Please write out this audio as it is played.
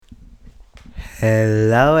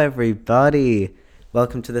Hello, everybody.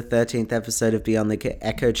 Welcome to the 13th episode of Beyond the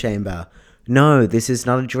Echo Chamber. No, this is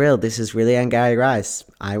not a drill. This is really Angari Rice.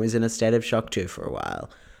 I was in a state of shock too for a while.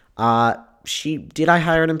 Did I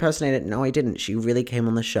hire an impersonator? No, I didn't. She really came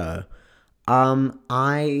on the show.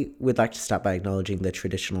 I would like to start by acknowledging the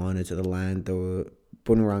traditional owners of the land, the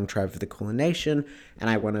Bunurong tribe of the Kulin Nation, and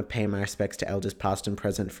I want to pay my respects to elders past and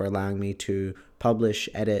present for allowing me to publish,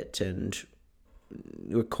 edit, and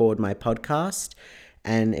record my podcast,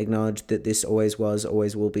 and acknowledge that this always was,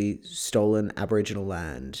 always will be stolen Aboriginal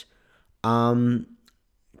land.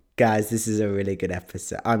 Guys, this is a really good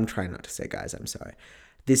episode. I'm trying not to say guys, I'm sorry.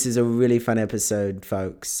 This is a really fun episode,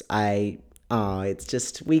 folks. It's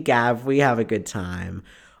just, we have a good time.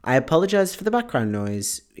 I apologize for the background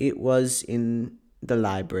noise. It was in the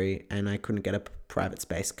library and I couldn't get a private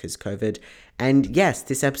space because COVID. And yes,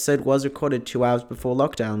 this episode was recorded 2 hours before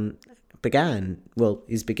lockdown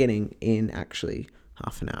is beginning in actually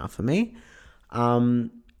half an hour for me. I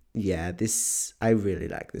really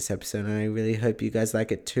like this episode and I really hope you guys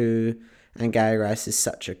like it too. Angari Rice is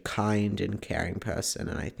such a kind and caring person,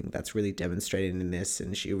 and I think that's really demonstrated in this,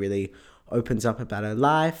 and she really opens up about her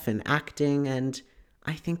life and acting, and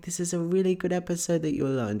I think this is a really good episode that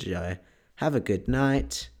you'll enjoy. Have a good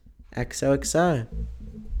night. XOXO.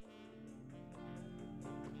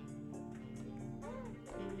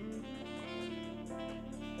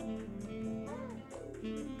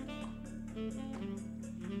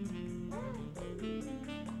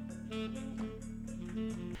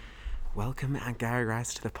 Welcome, Angari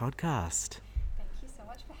Rice, to the podcast. Thank you so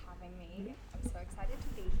much for having me. I'm so excited to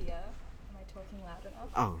be here. Am I talking loud enough?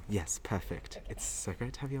 Oh, yes, perfect. Okay. It's so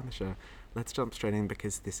great to have you on the show. Let's jump straight in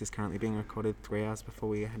because this is currently being recorded 3 hours before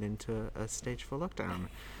we head into a stage 4 lockdown.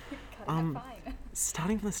 Fine.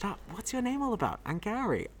 Starting from the start, what's your name all about?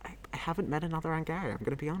 Angari. I haven't met another Angari, I'm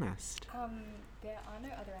going to be honest. There are no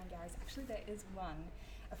other Angaris. Actually, there is one.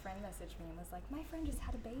 A friend messaged me and was like, my friend just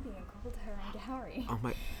had a baby and called her Angari. Oh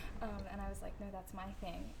my... And I was like, no, that's my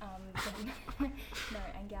thing. No,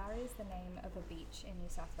 Angari is the name of a beach in New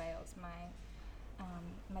South Wales.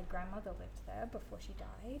 My grandmother lived there before she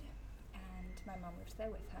died, and my mum lives there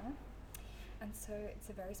with her. And so it's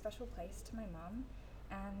a very special place to my mum.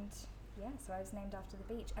 And yeah, so I was named after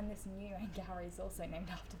the beach. And this new Angari is also named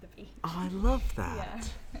after the beach. Oh, I love that.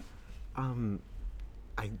 Yeah.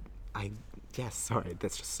 Yes, sorry,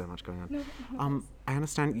 there's just so much going on. No, I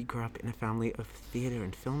understand you grew up in a family of theatre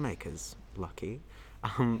and filmmakers. Lucky.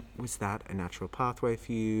 Was that a natural pathway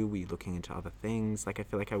for you? Were you looking into other things? Like, I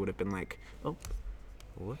feel like I would have been like, oh,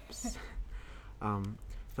 whoops. I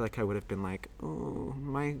feel like I would have been like, oh,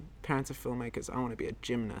 my parents are filmmakers, I want to be a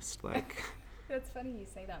gymnast, like... That's funny you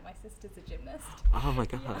say that. My sister's a gymnast. Oh my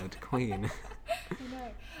god, yeah. Queen.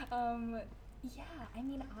 Yeah, I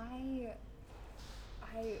mean, I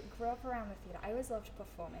grew up around the theatre. I always loved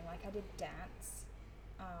performing. Like, I did dance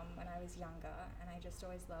when I was younger, and I just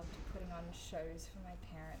always loved putting on shows for my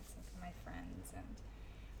parents and for my friends. And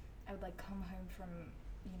I would, like, come home from,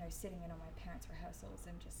 sitting in on my parents' rehearsals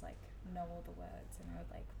and just, like, know all the words, and I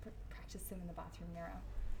would, like, practice them in the bathroom mirror.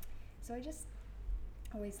 So I just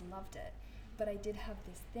always loved it. But I did have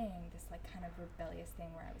this like, kind of rebellious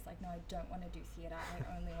thing where I was like, no, I don't want to do theatre. I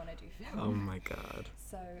only want to do film. Oh my god.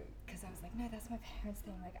 So, because I was like, no, that's my parents'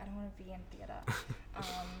 thing. Like, I don't want to be in theatre.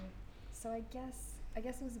 So I guess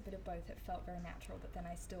it was a bit of both. It felt very natural, but then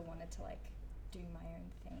I still wanted to, like, do my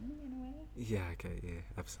own thing in a way. Yeah, okay, yeah,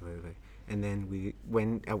 absolutely. And then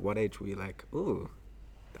at what age were you like, ooh,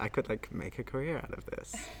 I could, like, make a career out of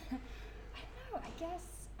this? I don't know. I guess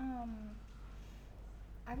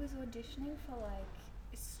I was auditioning for, like,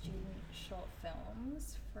 student short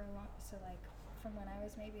films for a long, so, like, from when I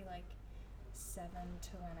was maybe, like, 7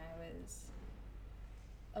 to when I was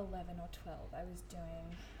 11 or 12, I was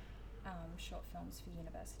doing short films for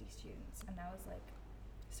university students, and that was, like,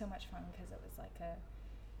 so much fun because it was, like, a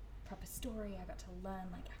proper story. I got to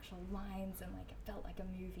learn, like, actual lines, and, like, it felt like a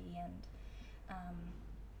movie, and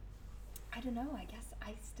I don't know, I guess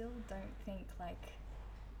I still don't think, like,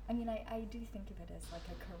 I mean, I do think of it as, like,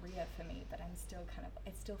 a career for me, but I'm still kind of,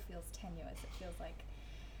 it still feels tenuous. It feels like,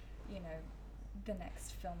 the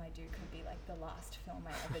next film I do could be, like, the last film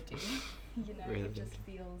I ever do. Really? It just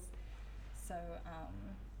feels so,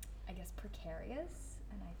 I guess, precarious,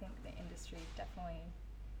 and I think the industry definitely,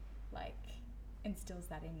 like, instills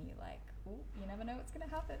that in you, like, oh, you never know what's going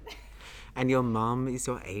to happen. And your mum is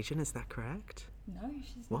your agent, is that correct? No,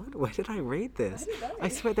 she's What? not. Where did I read this? I don't know. I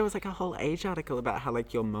swear there was like a whole Age article about how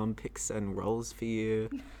like your mum picks certain roles for you.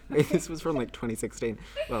 This was from like 2016.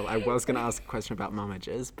 Well, I was going to ask a question about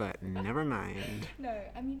momages, but never mind. No,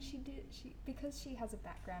 I mean because she has a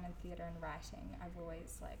background in theatre and writing. I've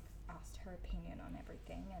always like asked her opinion on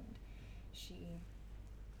everything, and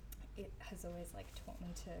it has always like taught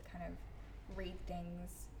me to kind of read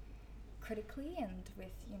things critically and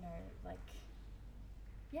with, you know, like,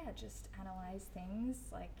 yeah, just analyze things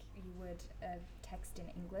like you would a text in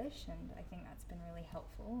English, and I think that's been really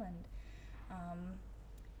helpful. And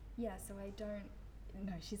yeah, so I don't.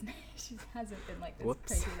 No, she hasn't been like this Whoops.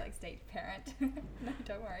 crazy like stage parent. No,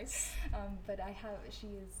 don't worry. But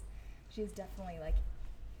she has definitely like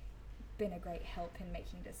been a great help in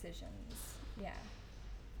making decisions. Yeah.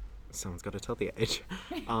 Someone's got to tell the age.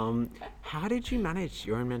 How did you manage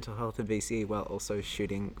your own mental health at VCE while also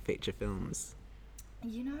shooting feature films?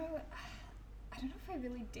 You know, I don't know if I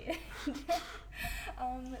really did.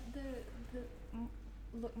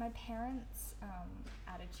 Look, my parents'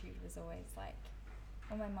 attitude was always like,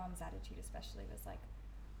 well, my mum's attitude especially was like,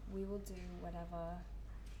 we will do whatever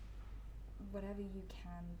you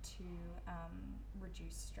can to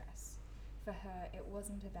reduce stress. For her, it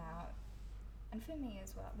wasn't about, and for me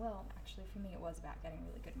as well, well, actually for me it was about getting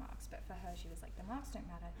really good marks, but for her she was like, the marks don't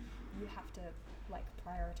matter, you have to like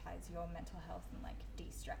prioritize your mental health and like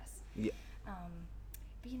de-stress. Yeah.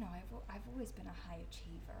 But you know, I've always been a high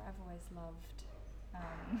achiever. I've always loved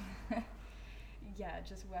yeah,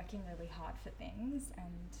 just working really hard for things,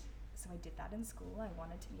 and so I did that in school. I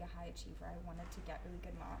wanted to be a high achiever. I wanted to get really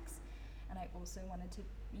good marks, and I also wanted to,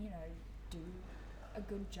 you know, do a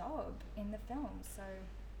good job in the film. So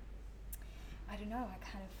I don't know, I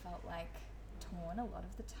kind of felt like torn a lot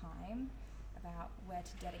of the time about where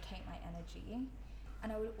to dedicate my energy.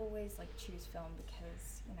 And I would always like choose film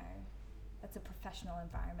because, you know, that's a professional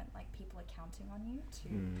environment, like people are counting on you to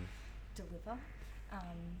deliver.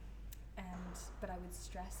 But I would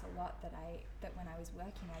stress a lot that when I was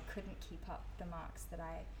working I couldn't keep up the marks that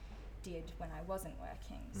I did when I wasn't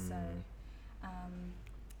working.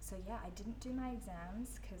 So yeah, I didn't do my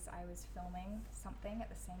exams because I was filming something at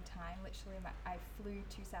the same time. Literally, I flew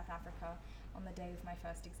to South Africa on the day of my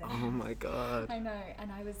first exam. Oh my god. I know,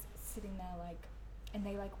 and I was sitting there like, and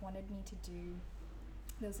they like wanted me to do,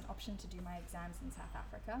 there was an option to do my exams in South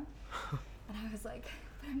Africa. And I was like,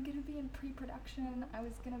 but I'm going to be in pre-production. I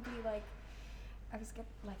was going to be like, I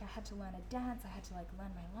had to learn a dance. I had to like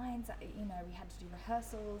learn my lines. You know, we had to do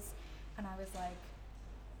rehearsals. And I was like,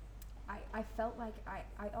 I felt like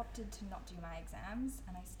I opted to not do my exams,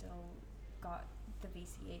 and I still got the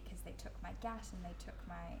VCE because they took my GAT and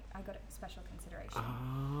I got a special consideration,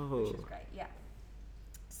 which was great, yeah.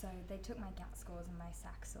 So they took my GAT scores and my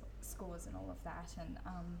SAC scores and all of that, and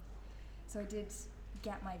so I did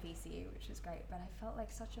get my VCE, which was great, but I felt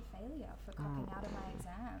like such a failure for copying out of my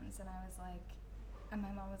exams, and I was like, and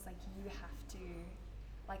my mum was like, you have to,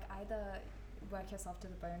 like, either work yourself to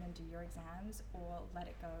the bone and do your exams, or let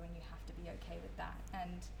it go, and you have to be okay with that.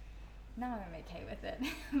 And now I'm okay with it.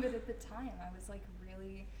 But at the time I was like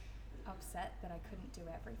really upset that I couldn't do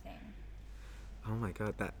everything. Oh my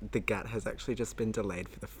god, the GAT has actually just been delayed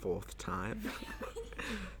for the 4th time.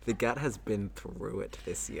 The GAT has been through it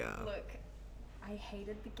this year. Look, I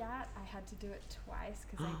hated the GAT. I had to do it twice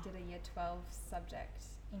because I did a year 12 subject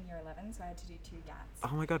in year 11, so I had to do 2 GATs.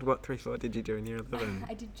 Oh my god, what 3-4 did you do in year 11?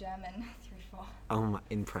 I did German 3-4. Oh my,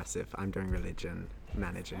 impressive. I'm doing religion,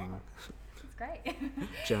 managing. Oh, it's great.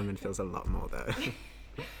 German feels a lot more though.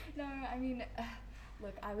 No, I mean,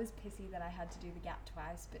 look, I was pissy that I had to do the GAT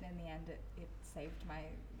twice, but in the end it saved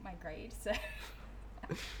my grade, so...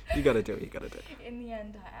 You gotta do it. In the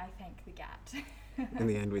end, I thank the GAT. In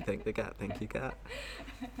the end, we thank the GAT. Thank you, GAT.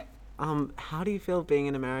 How do you feel being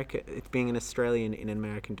an Australian in an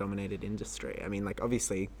American-dominated industry? I mean, like,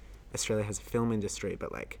 obviously, Australia has a film industry,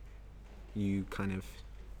 but, like, you kind of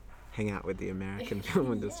hang out with the American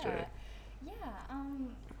film industry. Yeah,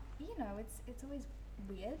 you know, it's always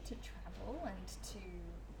weird to travel and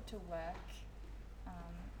to work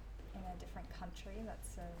in a different country.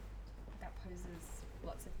 That poses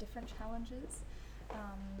lots of different challenges.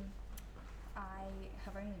 I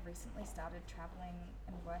have only recently started traveling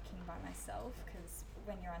and working by myself because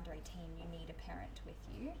when you're under 18 you need a parent with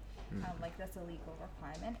you. Like that's a legal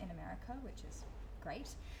requirement in America, which is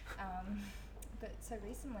great. But so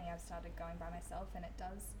recently I've started going by myself, and it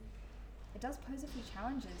does pose a few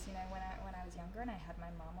challenges. You know, when I was younger and I had my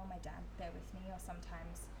mum or my dad there with me, or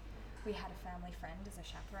sometimes we had a family friend as a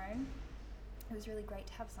chaperone, it was really great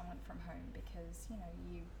to have someone from home because, you know,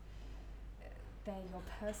 they're your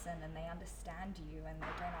person and they understand you and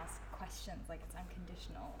they don't ask questions, like it's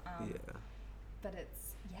unconditional. Yeah. But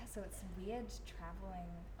it's, yeah, so it's weird traveling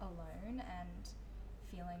alone and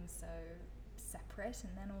feeling so separate.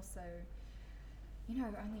 And then also, you know,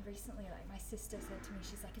 only recently, like my sister said to me,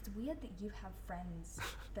 she's like, it's weird that you have friends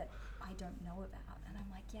that I don't know about. And I'm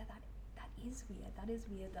like, yeah, that is weird. That is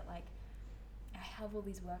weird that like I have all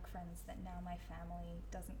these work friends that now my family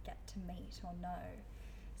doesn't get to meet or know.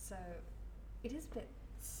 So it is a bit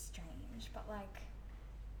strange, but like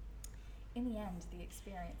in the end, the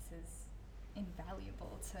experience is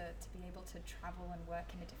invaluable to be able to travel and work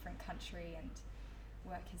in a different country, and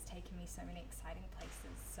work has taken me so many exciting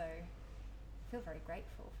places, so I feel very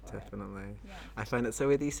grateful for Definitely. it. Yeah. I find it so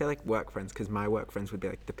weird that you say like work friends, because my work friends would be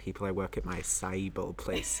like the people I work at my acai bowl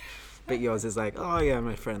place. But yours is like, oh yeah,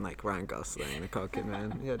 my friend like Ryan Gosling, Nicole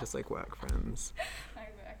Kidman. Yeah, just like work friends. My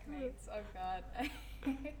workmates, oh god.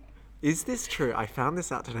 Is this true? I found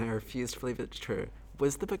this out today. I refuse to believe it's true.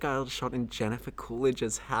 Was The Beguiled shot in Jennifer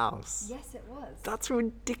Coolidge's house? Yes, it was. That's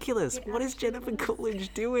ridiculous. It What is actually Jennifer was.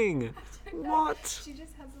 Coolidge doing? I don't know. What? She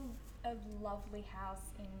just has a lovely house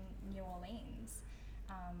in New Orleans.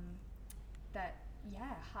 That,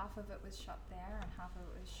 yeah, half of it was shot there and half of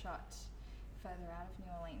it was shot further out of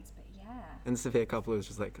New Orleans. But yeah. And Sophia Coppola was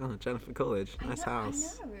just like, oh, Jennifer Coolidge, nice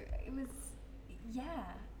house. I know. It was, yeah.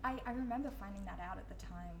 I remember finding that out at the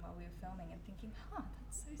time while we were filming and thinking,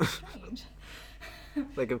 that's so strange.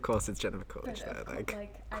 Like, of course it's Jennifer Coolidge But though, like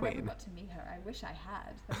I queen. never got to meet her. I wish I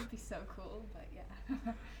had. That would be so cool, but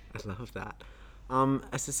yeah. I love that.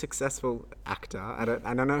 As a successful actor, I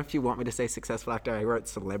don't know if you want me to say successful actor. I wrote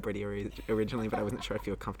celebrity originally, but I wasn't sure if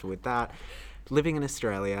you were comfortable with that. Living in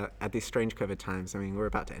Australia at these strange COVID times, I mean, we're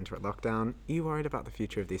about to enter a lockdown. Are you worried about the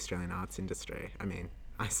future of the Australian arts industry? I mean,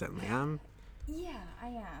 I certainly am. Yeah, I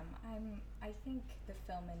am. I think the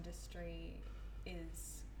film industry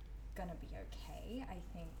is gonna be okay. I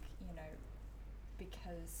think, you know,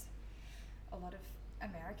 because a lot of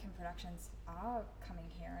American productions are coming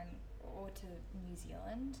here or to New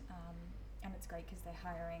Zealand, and it's great because they're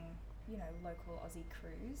hiring, you know, local Aussie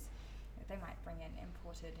crews. They might bring in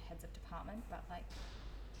imported heads of department, but like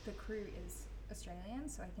the crew is Australian,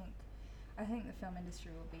 so I think the film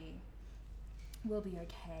industry will be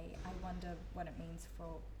okay. I wonder what it means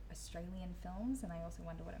for Australian films, and I also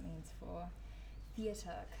wonder what it means for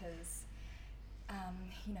theatre, because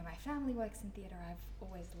you know, my family works in theatre. I've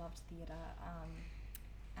always loved theatre,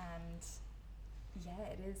 and yeah,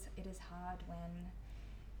 it is hard when,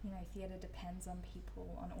 you know, theatre depends on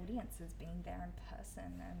people, on audiences being there in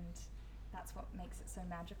person, and that's what makes it so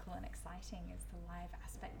magical and exciting, is the live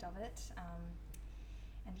aspect of it.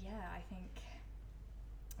 And yeah, I think,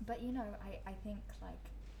 but you know, I think like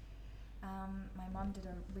my mum did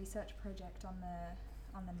a research project on the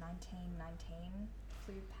 1919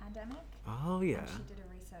 flu pandemic. Oh yeah. And she did a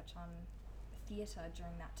research on theatre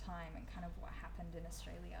during that time and kind of what happened in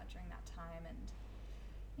Australia during that time, and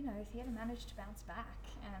you know, theatre managed to bounce back,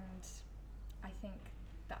 and I think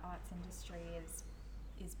the arts industry is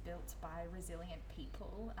built by resilient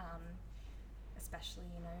people, especially,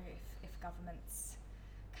 you know, if governments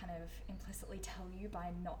kind of implicitly tell you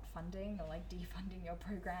by not funding or like defunding your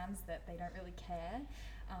programs that they don't really care,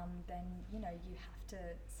 then, you know, you have to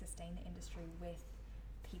sustain the industry with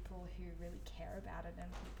people who really care about it and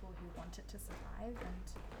people who want it to survive.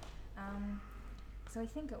 And so I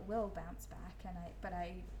think it will bounce back, but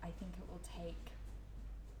I think it will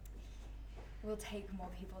take more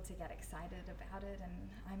people to get excited about it, and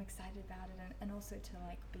I'm excited about it, and also to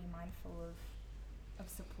like be mindful of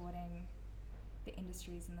supporting the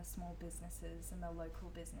industries and the small businesses and the local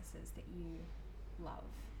businesses that you love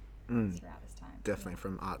throughout this time. Definitely,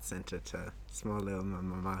 from Art Centre to Small Little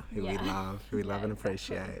Mama, who we love and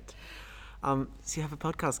appreciate. So you have a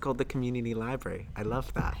podcast called The Community Library. I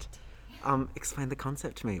love that. Explain the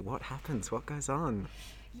concept to me. What happens? What goes on?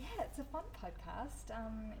 Yeah, it's a fun podcast.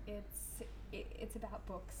 It's about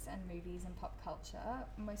books and movies and pop culture,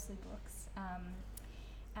 mostly books.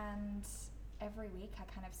 And every week I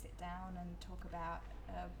kind of sit down and talk about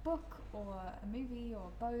a book or a movie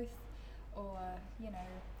or both, or, you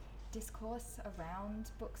know, discourse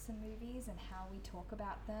around books and movies and how we talk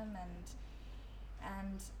about them.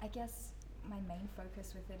 And I guess my main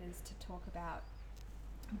focus with it is to talk about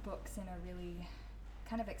books in a really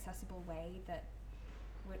kind of accessible way that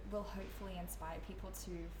will hopefully inspire people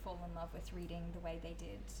to fall in love with reading the way they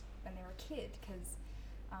did when they were a kid, because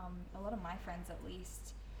a lot of my friends at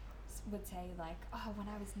least would say like, oh, when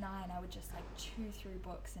I was 9 I would just like chew through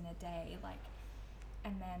books in a day, like,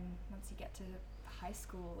 and then once you get to high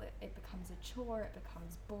school it becomes a chore, it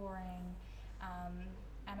becomes boring,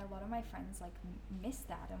 and a lot of my friends like missed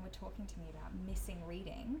that and were talking to me about missing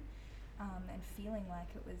reading, and feeling like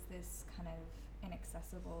it was this kind of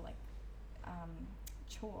inaccessible like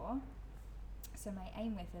chore. So my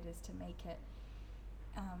aim with it is to make it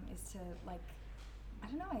is to like, I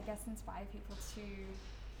don't know, I guess inspire people to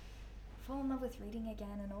fall in love with reading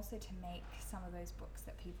again, and also to make some of those books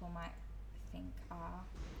that people might think are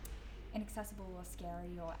inaccessible or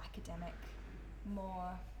scary or academic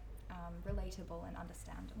more relatable and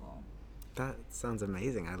understandable. That sounds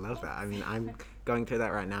amazing. I love that. I mean, I'm going through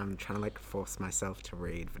that right now. I'm trying to like force myself to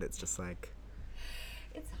read, but it's just like...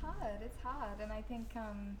 It's hard, and I think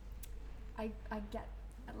I get,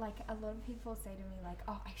 like, a lot of people say to me like,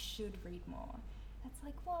 oh, I should read more. It's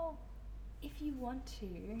like, well, if you want to,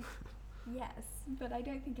 yes, but I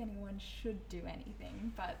don't think anyone should do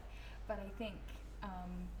anything. But I think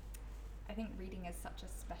reading is such a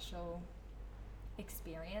special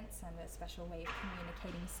experience and a special way of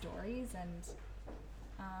communicating stories, and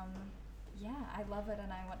yeah, I love it,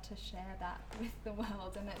 and I want to share that with the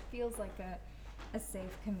world, and it feels like a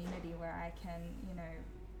safe community where I can, you know,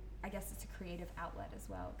 I guess it's a creative outlet as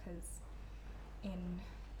well, because in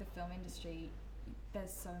the film industry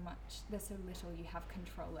there's so little you have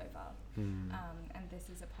control over. And this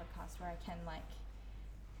is a podcast where I can, like,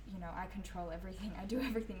 you know, I control everything, I do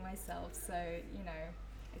everything myself, so, you know,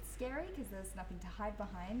 it's scary because there's nothing to hide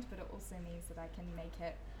behind, but it also means that I can make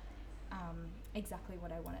it exactly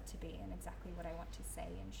what I want it to be and exactly what I want to say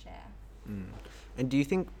and share. And do you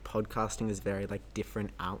think podcasting is very like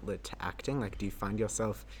different outlet to acting? Like, do you find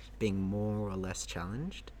yourself being more or less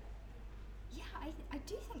challenged? Yeah, I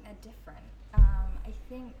do think they're different.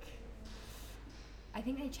 I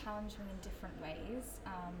think they challenge me in different ways.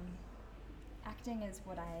 Acting is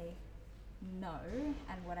what I know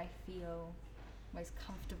and what I feel most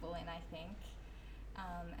comfortable in, I think.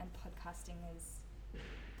 And podcasting is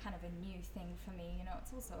kind of a new thing for me. You know,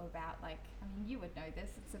 it's also about, like, I mean, you would know this,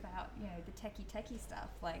 it's about, you know, the techie stuff,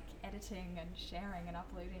 like editing and sharing and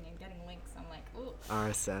uploading and getting links. I'm like, ooh.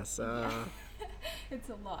 RSS. Yeah. It's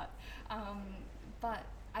a lot. But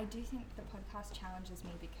I do think the podcast challenges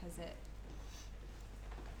me because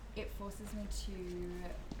it forces me to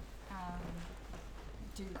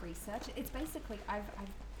do research. It's basically, I've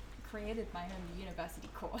created my own university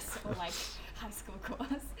course or like high school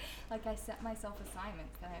course. Like, I set myself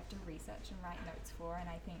assignments that I have to research and write notes for, and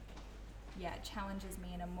I think, yeah, it challenges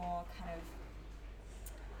me in a more kind of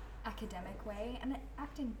academic way, and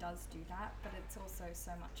acting does do that, but it's also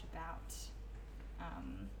so much about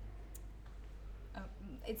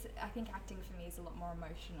I think acting for me is a lot more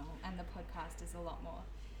emotional, and the podcast is a lot more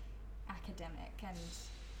academic, and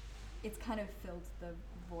it's kind of filled the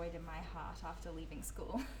void in my heart after leaving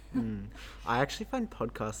school. I actually find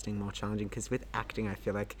podcasting more challenging because with acting, I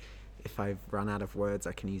feel like if I've run out of words,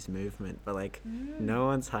 I can use movement, but like no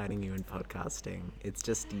one's hiding you in podcasting. It's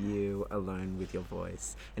just you alone with your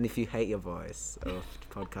voice. And if you hate your voice,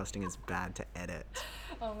 podcasting is bad to edit.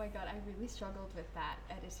 Oh my God, I really struggled with that,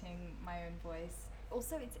 editing my own voice.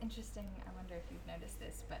 Also, it's interesting, I wonder if you've noticed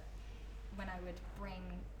this, but when I would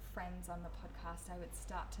bring friends on the podcast, I would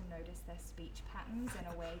start to notice their speech patterns in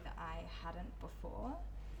a way that I hadn't before.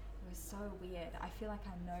 It was so weird. I feel like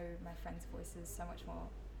I know my friends' voices so much more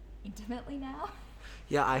intimately now.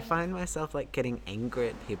 Yeah, I find myself like getting angry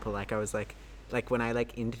at people. Like, I was like when I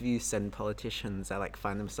like interview certain politicians, I like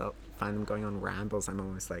find them going on rambles. I'm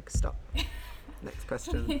almost like, stop. Next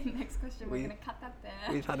question. Next question. We're gonna cut that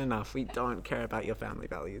there. We've had enough. We don't care about your family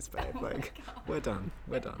values, babe. Oh like, we're done.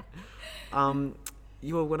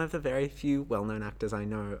 You are one of the very few well-known actors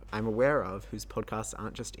I'm aware of whose podcasts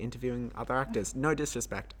aren't just interviewing other actors. No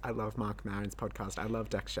disrespect. I love Mark Maron's podcast. I love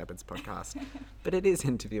Dex Shepard's podcast. But it is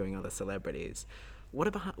interviewing other celebrities.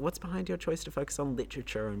 What's behind your choice to focus on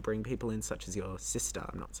literature and bring people in such as your sister?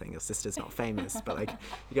 I'm not saying your sister's not famous, but like,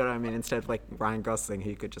 you know what I mean? Instead of like Ryan Gosling, who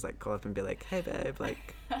you could just like call up and be like, hey babe,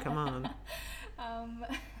 like, come on.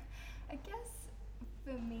 I guess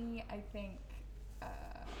for me, I think, I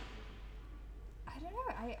don't know,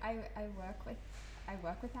 I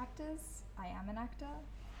work with actors. I am an actor,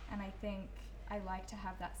 and I think I like to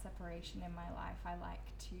have that separation in my life. I like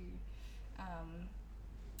to,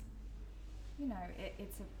 you know,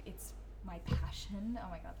 it's my passion. Oh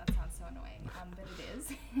my God, that sounds so annoying, but it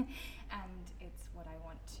is, and it's what I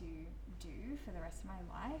want to do for the rest of my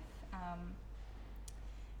life.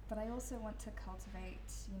 But I also want to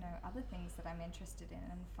cultivate, you know, other things that I'm interested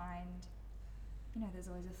in, and find, you know, there's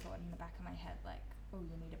always a thought in the back of my head like, oh,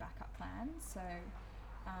 you need a backup plan. So,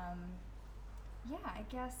 yeah, I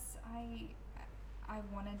guess I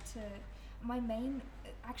wanted to,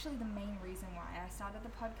 actually the main reason why I started the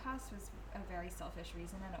podcast was a very selfish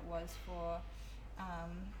reason, and it was for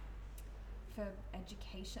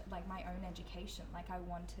education, like my own education. Like I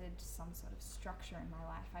wanted some sort of structure in my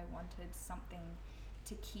life. I wanted something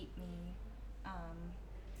to keep me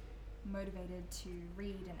motivated to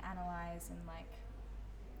read and analyze, and like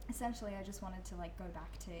essentially I just wanted to like go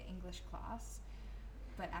back to English class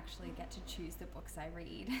but actually get to choose the books I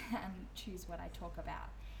read and choose what I talk about.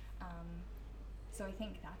 So I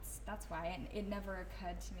think that's why, and it never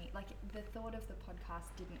occurred to me, like the thought of the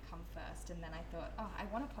podcast didn't come first and then I thought, oh, I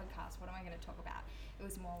want a podcast, what am I going to talk about? It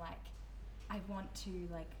was more like, I want to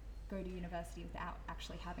like go to university without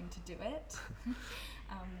actually having to do it.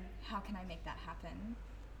 How can I make that happen?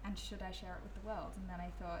 And should I share it with the world? And then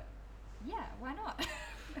I thought, yeah, why not?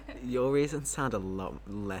 Your reasons sound a lot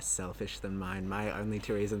less selfish than mine. My only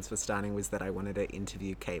two reasons for starting was that I wanted to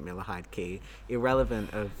interview Kate Miller-Heidke,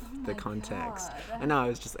 irrelevant of the context. God. I know,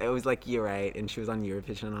 it was like year 8 and she was on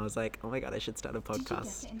Eurovision and I was like, oh my God, I should start a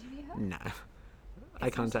podcast. Did you get to interview her? No. I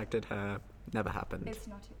contacted her, never happened. It's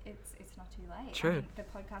not too late. True. I mean, the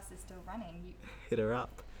podcast is still running. Hit her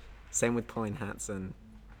up. Same with Pauline Hanson.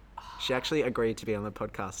 She actually agreed to be on the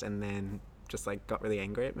podcast and then just like got really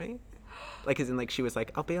angry at me. Like, as in, like, she was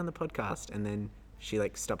like, I'll be on the podcast, and then she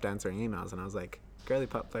like stopped answering emails, and I was like, girly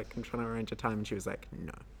pop, like, I'm trying to arrange a time, and she was like,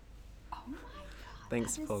 no. Oh my God.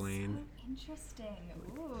 Thanks, that is Pauline. So interesting.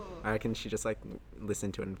 Ooh. I reckon she just like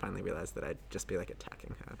listened to it and finally realized that I'd just be like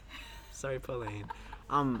attacking her. Sorry, Pauline.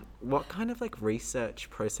 What kind of like research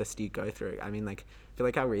process do you go through? I mean, like,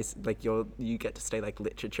 I feel like you get to stay like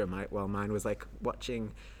literature, while mine was like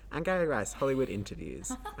watching Angourie Rice Hollywood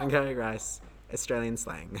interviews, Angourie Rice Australian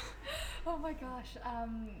slang. Oh my gosh.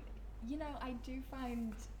 I do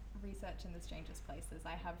find research in the strangest places.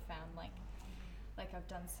 I have found like I've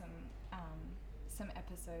done some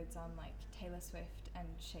episodes on like Taylor Swift and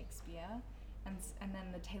Shakespeare, and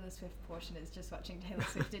then the Taylor Swift portion is just watching Taylor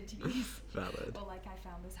Swift interviews. Valid. Or like I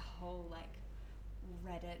found this whole like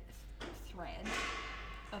Reddit thread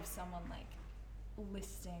of someone like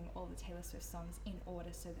listing all the Taylor Swift songs in order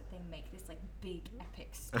so that they make this like big epic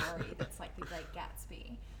story that's like The Great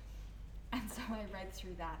Gatsby. And so I read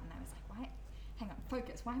through that and I was like, why? Hang on,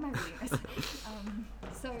 focus. Why am I reading this?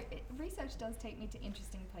 Research does take me to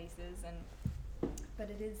interesting places, but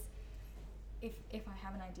it is, if I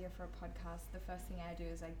have an idea for a podcast, the first thing I do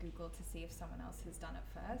is I Google to see if someone else has done it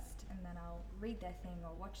first, and then I'll read their thing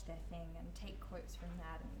or watch their thing and take quotes from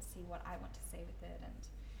that and see what I want to say with it. And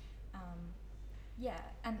yeah,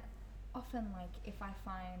 and often like if I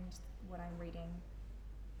find what I'm reading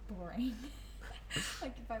boring,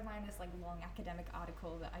 like if I find this like long academic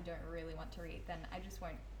article that I don't really want to read, then I just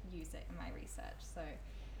won't use it in my research. So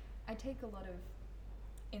I take a lot of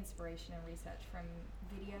inspiration and research from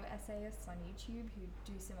video essayists on YouTube who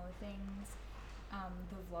do similar things.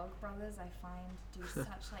 The Vlog Brothers, I find, do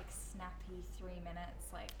such like snappy 3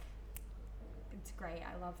 minutes, like it's great.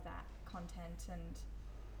 I love that content. And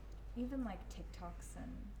even like TikToks,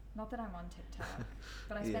 and not that I'm on TikTok,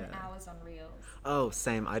 but I spend hours on Reels. Oh,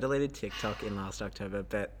 same. I deleted TikTok in last October,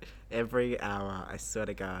 but every hour, I swear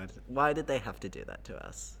to God, why did they have to do that to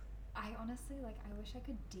us? I honestly, I wish I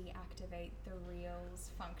could deactivate the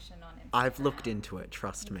Reels function on Instagram. I've looked into it,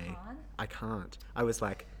 trust me. Can't? I can't. I was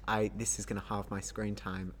like, this is going to halve my screen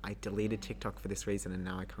time. I deleted TikTok for this reason and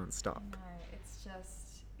now I can't stop. No, it's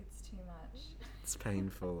too much. It's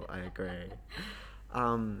painful, I agree.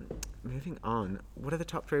 Moving on, what are the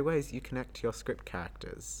top 3 ways you connect to your script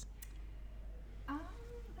characters?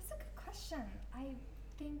 That's a good question. I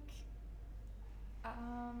think,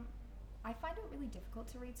 I find it really difficult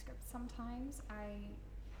to read scripts sometimes.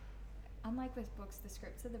 Unlike with books, the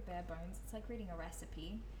scripts are the bare bones. It's like reading a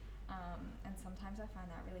recipe. And sometimes I find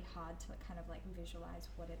that really hard to kind of like visualize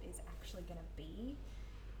what it is actually going to be.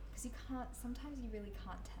 Because sometimes you really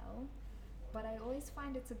can't tell. But I always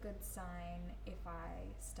find it's a good sign if I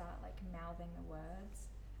start like mouthing the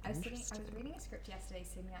words. I was reading a script yesterday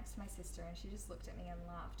sitting next to my sister, and she just looked at me and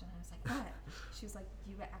laughed, and I was like, what? She was like,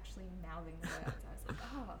 you were actually mouthing the words. I was like,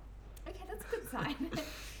 oh, okay, that's a good sign.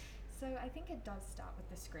 So I think it does start with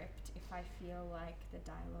the script. If I feel like the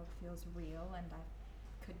dialogue feels real and I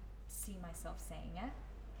could see myself saying it.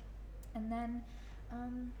 And then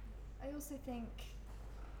I also think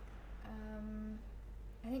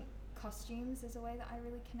costumes is a way that I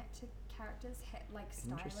really connect to characters, like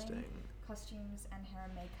styling, costumes and hair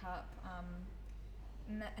and makeup,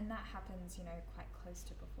 and that happens, quite close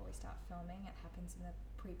to before we start filming. It happens in the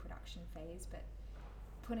pre-production phase, but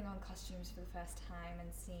putting on costumes for the first time and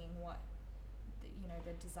seeing what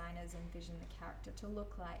the designers envision the character to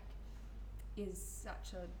look like is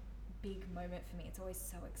such a big moment for me. It's always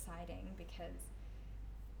so exciting because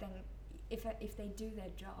then if they do their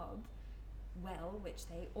job well, which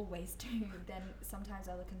they always do, then sometimes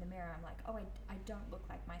I look in the mirror, I'm like, oh, I don't look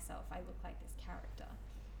like myself, I look like this character.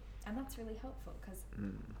 And that's really helpful because,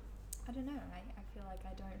 I don't know, I feel like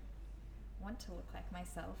I don't want to look like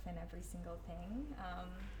myself in every single thing.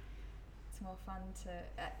 It's more fun to,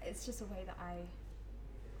 it's just a way that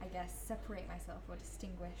I guess, separate myself or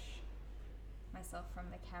distinguish myself from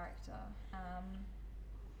the character.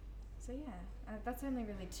 So yeah, that's only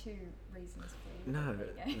really 2 reasons for you. No,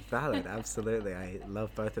 There you go. valid, absolutely. I love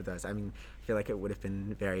both of those. I mean, I feel like it would have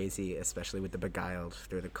been very easy, especially with the beguiled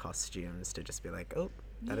through the costumes, to just be like, oh,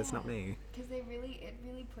 that is not me. Because it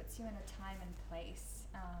really puts you in a time and place.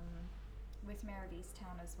 With Mayor of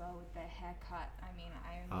Easttown as well, with their haircut. I mean,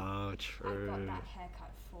 Oh, I true. got that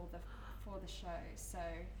haircut for the show, so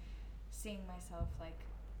seeing myself, like,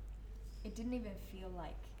 it didn't even feel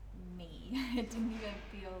like me. It didn't even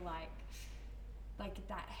feel like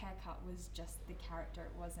that haircut was just the character.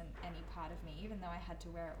 It wasn't any part of me, even though I had to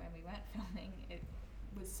wear it when we weren't filming. It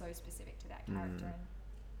was so specific to that character and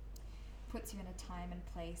puts you in a time and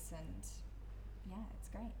place, and yeah, it's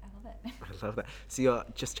great. I love it. I love that. So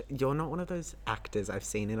you're not one of those actors I've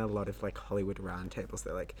seen in a lot of like Hollywood roundtables.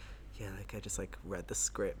 They're like, yeah, like I just like read the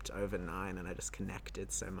script overnight and I just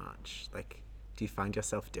connected so much. Like, do you find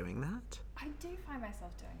yourself doing that? I do find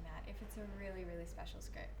myself doing that if it's a really, really special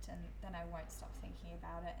script, and then I won't stop thinking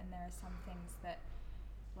about it. And there are some things that,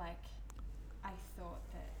 like, I thought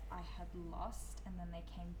that I had lost, and then they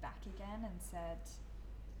came back again and said,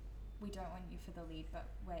 we don't want you for the lead, but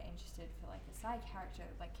we're interested for like the side character,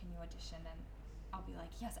 like, can you audition? And I'll be like,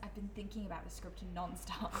 yes, I've been thinking about the script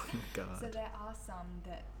non-stop. Oh my God. So there are some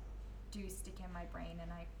that do stick in my brain and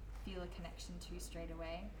I feel a connection to straight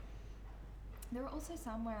away. There are also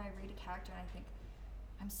some where I read a character and I think,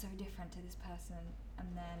 I'm so different to this person, and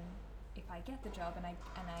then if I get the job and I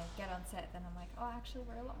get on set, then I'm like, oh, actually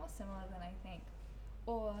we're a lot more similar than I think.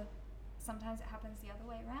 Or sometimes it happens the other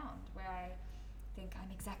way around, where I think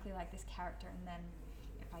I'm exactly like this character, and then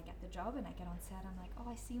if I get the job and I get on set, I'm like, oh,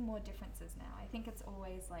 I see more differences now. I think it's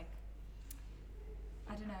always like,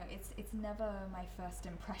 I don't know, it's never my first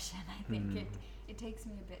impression. I think it takes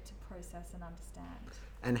me a bit to process and understand.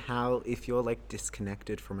 And how, if you're like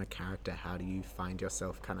disconnected from a character, how do you find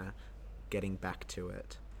yourself kind of getting back to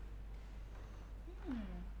it?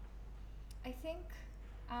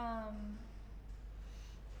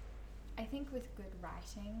 I think with good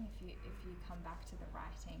writing, if you come back to the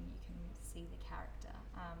writing, you can see the character,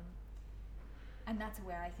 and that's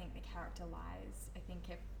where I think the character lies. I think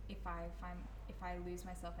if I lose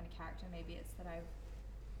myself in a character, maybe it's that I've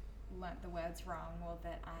learnt the words wrong, or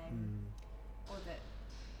that or that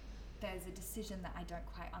there's a decision that I don't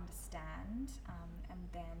quite understand, and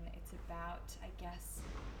then it's about, I guess,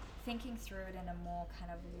 thinking through it in a more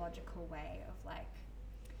kind of logical way of like,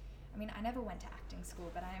 I mean, I never went to acting school,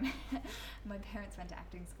 but my parents went to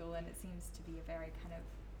acting school, and it seems to be a very kind of,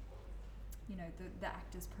 you know, the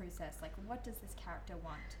actor's process. Like, what does this character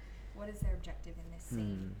want? What is their objective in this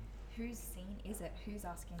scene? Whose scene is it? Who's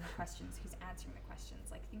asking the questions? Who's answering the questions?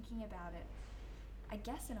 Like, thinking about it, I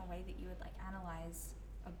guess, in a way that you would like analyze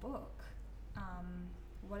a book.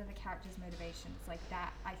 What are the characters' motivations? Like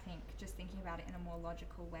that, I think, just thinking about it in a more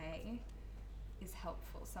logical way is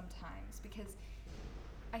helpful sometimes, because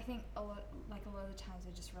I think a lot of the times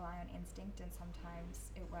I just rely on instinct, and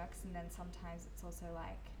sometimes it works, and then sometimes it's also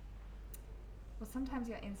like, well, sometimes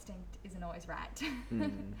your instinct isn't always right.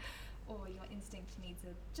 Or your instinct needs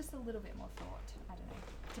just a little bit more thought, I don't know,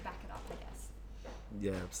 to back it up, I guess.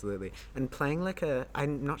 Yeah, absolutely. And playing like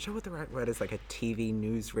I'm not sure what the right word is, like a TV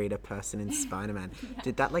newsreader person in Spider-Man. Yeah.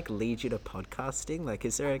 Did that like lead you to podcasting? Like,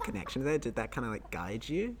 is there a connection there? Did that kind of like guide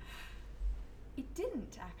you? It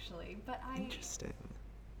didn't actually, but Interesting.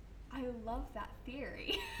 I love that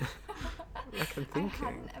theory. Like, I'm thinking.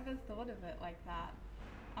 I hadn't ever thought of it like that.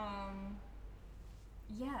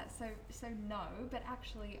 Yeah, so no, but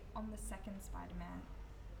actually on the second Spider-Man,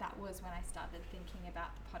 that was when I started thinking about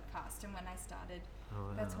the podcast, and when I started,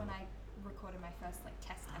 that's when I recorded my first like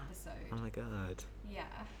test episode. Oh my God. Yeah.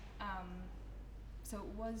 So it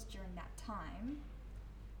was during that time.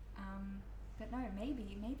 But no,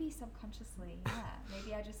 maybe subconsciously, yeah.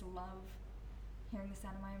 Maybe I just love hearing the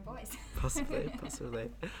sound of my own voice.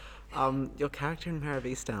 Possibly. Your character in Mare of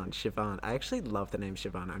Easttown, Siobhan. I actually love the name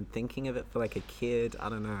Siobhan. I'm thinking of it for like a kid. I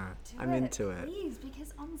don't know. I'm into it. Please,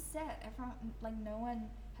 because on set, everyone, like, no one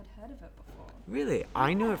had heard of it before. Really?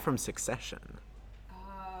 I knew it from Succession.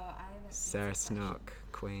 Oh, I haven't seen Sarah Succession. Snook, Oh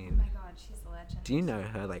Queen. my God, she's a legend. Do you know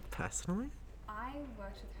her like personally? I I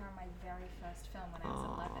worked with her on my very first film when I was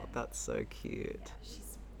Oh, 11. that's so cute. Yeah,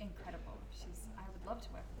 she's incredible. I would love to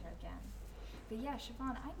work with her again. But yeah,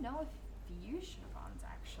 Siobhan, I know a few Siobhans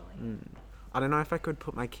actually. I don't know if I could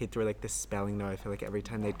put my kid through like the spelling though. I feel like every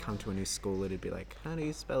time they'd come to a new school, it'd be like, how do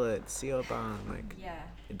you spell it? Siobhan. Like, Yeah.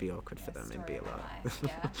 it'd be awkward for them. It'd be a Story of lot. my life,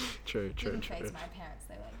 yeah. True. Didn't faze my parents.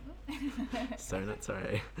 They were like, So not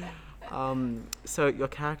sorry. So your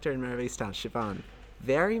character in Mare of Easttown, Siobhan,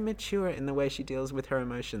 very mature in the way she deals with her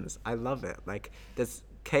emotions. I love it. Like, there's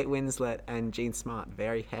Kate Winslet and Jean Smart,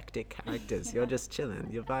 very hectic characters. You're just chilling.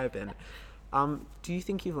 You're vibing. Do you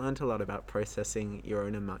think you've learned a lot about processing your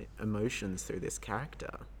own emotions through this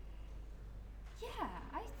character? Yeah,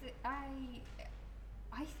 I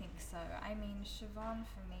think so. I mean, Siobhan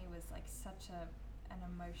for me was like such an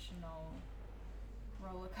emotional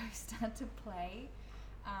roller coaster to play.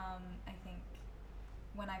 I think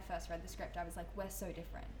when I first read the script, I was like, we're so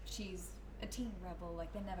different. She's a teen rebel,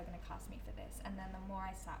 like they're never going to cast me for this. And then the more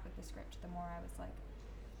I sat with the script, the more I was like,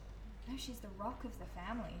 no, she's the rock of the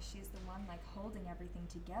family. She's the one like holding everything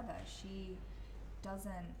together. She's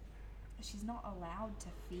not allowed to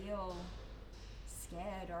feel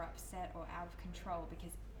scared or upset or out of control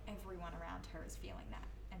because everyone around her is feeling that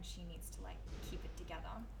and she needs to like keep it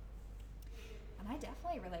together. And I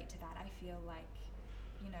definitely relate to that. I feel like,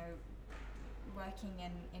 you know, working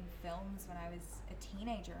in films when I was a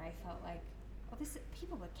teenager, I felt like, oh,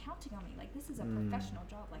 people are counting on me. Like, this is a professional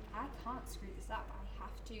job. Like, I can't screw this up. I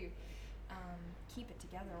have to keep it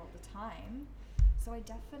together all the time. So I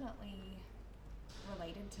definitely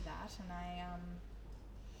related to that, and I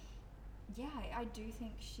do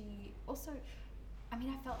think she also, I mean,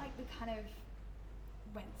 I felt like we kind of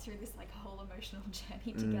went through this like whole emotional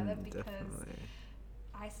journey together because Definitely.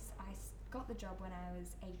 I got the job when I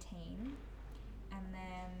was 18, and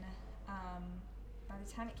then by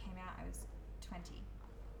the time it came out I was 20,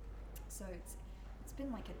 so it's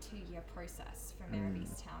been like a 2-year process for Mare of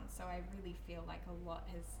Easttown, so I really feel like a lot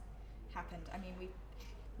has happened. I mean, we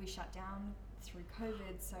shut down through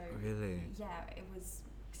COVID, so Really? yeah, it was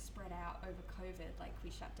spread out over COVID. Like,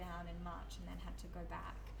 we shut down in March and then had to go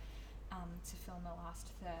back to film the last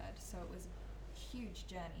third, so it was a huge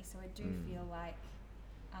journey. So I do feel like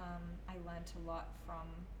I learned a lot from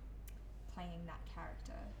playing that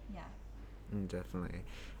character. Yeah. Definitely.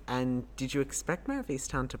 And did you expect Mare of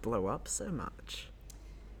Easttown to blow up so much?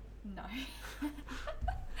 No.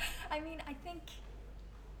 I mean, I think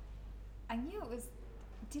I knew it was.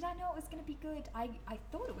 Did I know it was going to be good? I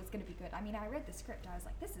thought it was going to be good. I mean, I read the script. I was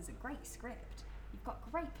like, this is a great script. You've got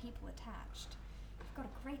great people attached. You've got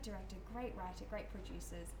a great director, great writer, great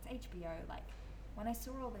producers. It's HBO. Like, when I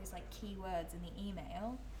saw all those like keywords in the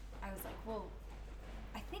email, I was like, well,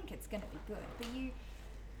 I think it's going to be good. But you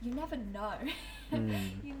never know.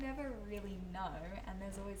 You never really know, and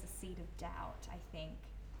there's always a seed of doubt, I think,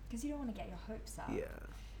 because you don't want to get your hopes up. Yeah.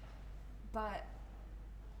 But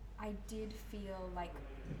I did feel like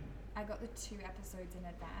I got the 2 episodes in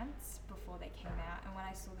advance before they came out, and when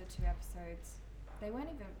I saw the 2 episodes, they weren't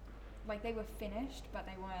even, like, they were finished, but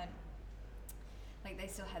they weren't, like, they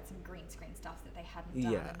still had some green screen stuff that they hadn't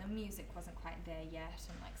done, Yeah. and the music wasn't quite there yet,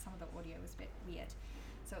 and like some of the audio was a bit weird,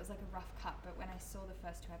 so it was like a rough cut. But when I saw the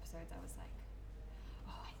first 2 episodes, I was like,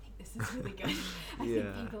 oh, I think this is really good. I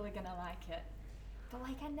think people are gonna like it. But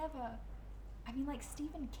like, I mean, like,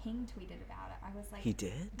 Stephen King tweeted about it. I was like, He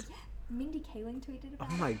did? yeah. Mindy Kaling tweeted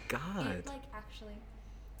about it. Oh my god. It like actually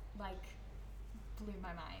like blew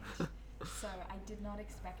my mind. So I did not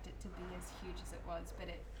expect it to be as huge as it was, but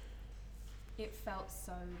it felt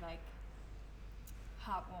so like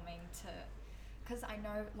heartwarming to, because I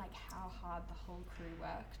know like how hard the whole crew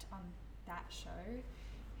worked on that show,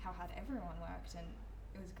 how hard everyone worked, and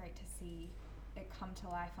it was great to see it come to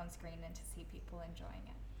life on screen and to see people enjoying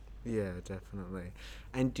it. Yeah, definitely.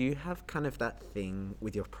 And do you have kind of that thing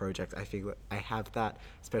with your project? I feel like I have that,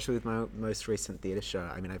 especially with my most recent theatre show.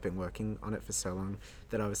 I mean, I've been working on it for so long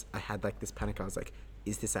that I had like this panic. I was like,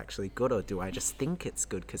 is this actually good, or do I just think it's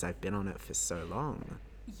good because I've been on it for so long?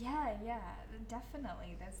 Yeah,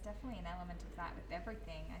 definitely. There's definitely an element of that with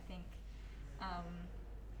everything. I think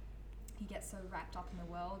you get so wrapped up in the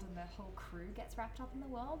world, and the whole crew gets wrapped up in the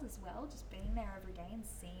world as well, just being there every day and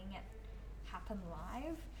seeing it happen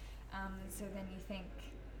live. So then you think,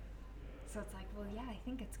 so it's like, well, yeah, I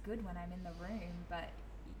think it's good when I'm in the room, but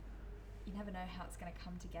you never know how it's going to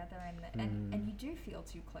come together, and you do feel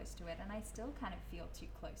too close to it, and I still kind of feel too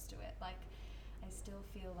close to it. Like, I still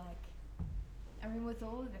feel like, I mean, with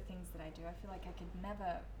all of the things that I do, I feel like I could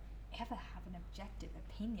never ever have an objective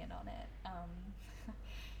opinion on it.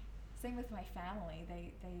 Same with my family.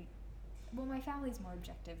 Well, my family's more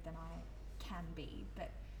objective than I can be,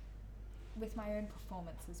 but with my own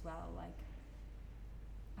performance as well, like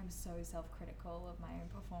I'm so self-critical of my own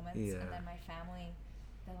performance, Yeah. and then my family,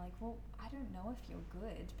 they're like, well, I don't know if you're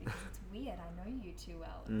good because it's weird. I know you too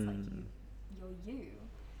well. It's like you're you.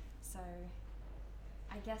 So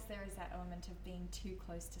I guess there is that element of being too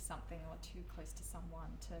close to something or too close to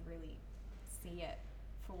someone to really see it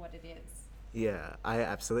for what it is. Yeah, I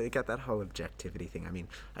absolutely get that whole objectivity thing. I mean,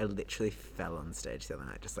 I literally fell on stage the other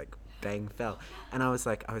night, just like bang fell. And I was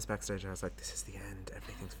backstage, I was like, this is the end,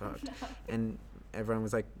 everything's fucked. No. And everyone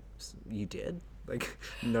was like, you did? Like,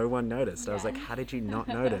 no one noticed. I was like, Yeah. how did you not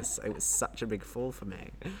notice? It was such a big fall for me.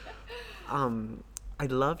 I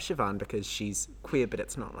love Siobhan because she's queer, but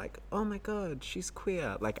it's not like, oh my god, she's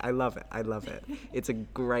queer. Like, I love it. I love it. It's a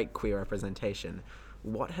great queer representation.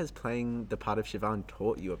 What has playing the part of Siobhan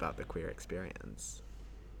taught you about the queer experience?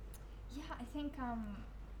 Yeah, I think,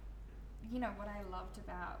 what I loved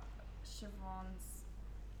about Siobhan's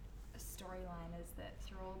storyline is that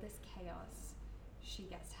through all this chaos, she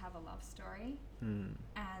gets to have a love story.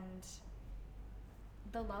 And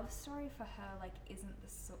the love story for her, like,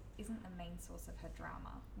 isn't the main source of her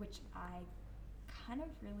drama, which I kind of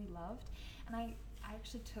really loved. And I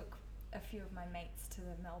actually took a few of my mates to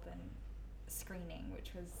the Melbourne screening,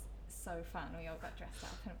 which was so fun. We all got dressed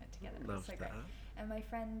up and went together. It was Love so that. great. And my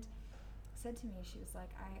friend said to me, she was like,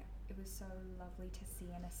 it was so lovely to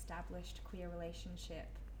see an established queer relationship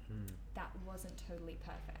that wasn't totally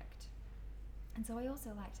perfect. And so I also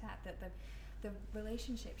liked that the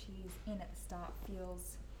relationship she's in at the start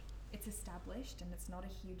feels it's established and it's not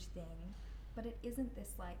a huge thing, but it isn't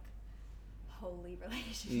this like holy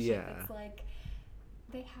relationship. Yeah. It's like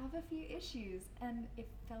they have a few issues, and it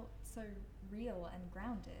felt so real and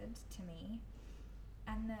grounded to me.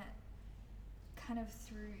 And that kind of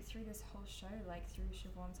through this whole show, like through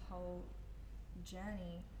Siobhan's whole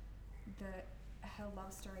journey, her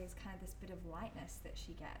love story is kind of this bit of lightness that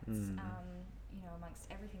she gets,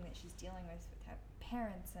 amongst everything that she's dealing with her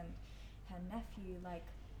parents and her nephew. Like,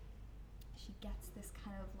 she gets this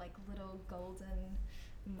kind of like little golden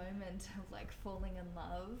moment of like falling in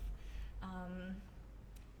love,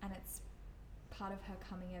 and it's part of her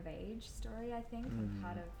coming of age story, I think, and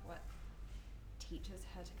part of what teaches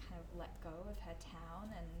her to kind of let go of her town.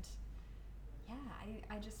 And yeah,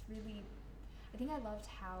 I just really, I think I loved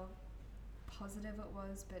how positive it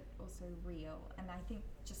was, but also real. And I think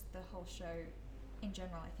just the whole show in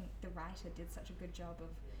general, I think the writer did such a good job of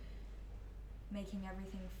making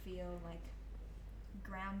everything feel like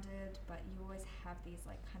grounded, but you always have these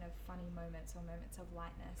like kind of funny moments or moments of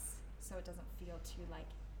lightness, so it doesn't feel too like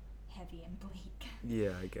heavy and bleak.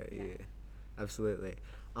 Yeah, I get you. Absolutely.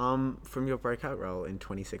 From your breakout role in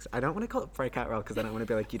 26, I don't want to call it breakout role because I don't want to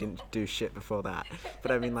be like you didn't do shit before that.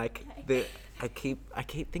 But I mean, like I keep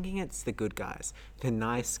thinking it's the good guys, the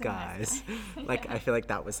nice guys. Like I feel like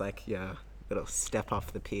that was like your little step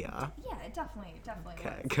off the pier. Yeah, it definitely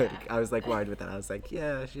Okay, was. good. Yeah. I was like worried with that. I was like,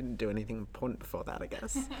 yeah, she didn't do anything important before that, I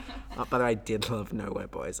guess. By the way, I did love Nowhere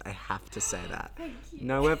Boys. I have to say that. Thank you.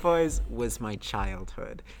 Nowhere Boys was my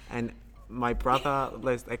childhood, and my brother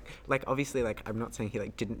was like obviously like I'm not saying he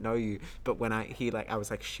like didn't know you, but when I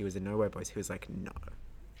was like she was in Nowhere Boys, he was like no.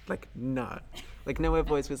 Like Nowhere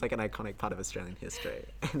Boys was like an iconic part of Australian history.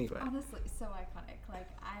 Anyway. Honestly, so iconic. Like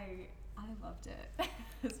I loved it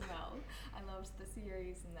as well. I loved the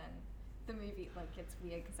series, and then the movie. Like it's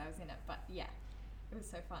weird because I was in it, but yeah, it was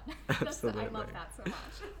so fun. Absolutely. I love that so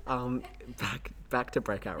much. Back to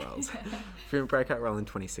breakout roles. For your breakout role in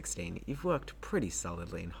 2016, you've worked pretty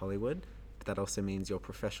solidly in Hollywood. But that also means your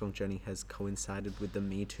professional journey has coincided with the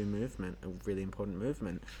Me Too movement, a really important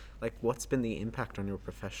movement. Like, what's been the impact on your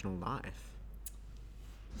professional life?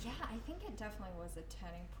 Yeah, I think it definitely was a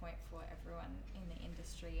turning point for everyone in the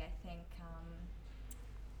industry. I think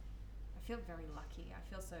I feel very lucky. I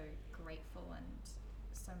feel so grateful and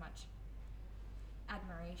so much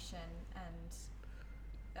admiration and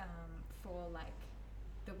for like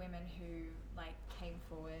the women who like came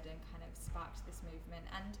forward and kind of sparked this movement,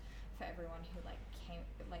 and for everyone who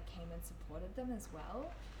came and supported them as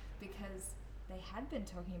well, because they had been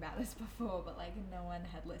talking about this before, but like no one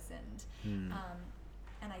had listened.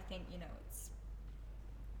 And I think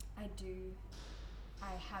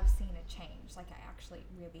I have seen a change. Like I actually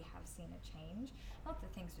really have seen a change. Not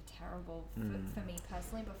that things were terrible for me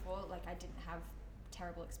personally before. Like I didn't have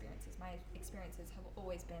terrible experiences. My experiences have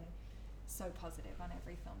always been so positive on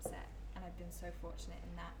every film set, and I've been so fortunate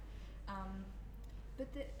in that. But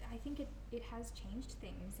I think it has changed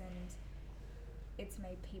things, and it's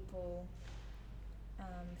made people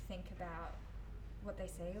think about what they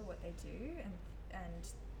say or what they do, and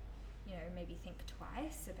maybe think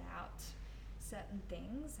twice about certain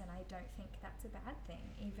things, and I don't think that's a bad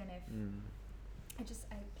thing, even if I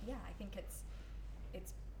think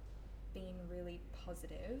it's been really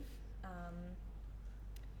positive,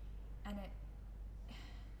 and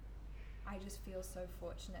I just feel so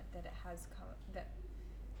fortunate that it has come,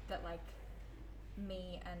 that like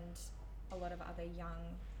me and a lot of other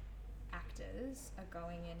young actors are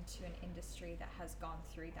going into an industry that has gone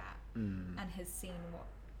through that and has seen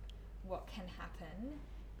what can happen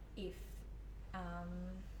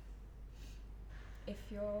if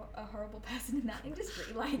you're a horrible person in that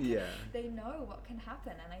industry. Like, they know what can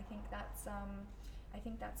happen, and I think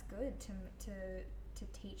that's good to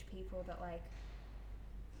teach people that, like,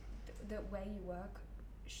 that where you work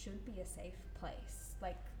should be a safe place.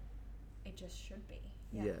 Like, it just should be.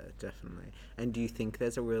 Yeah, definitely. And do you think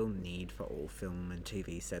there's a real need for all film and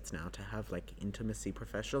TV sets now to have, like, intimacy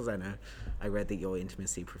professionals? I know I read that your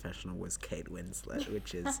intimacy professional was Kate Winslet,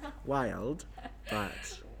 which is wild,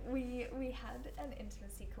 but... We had an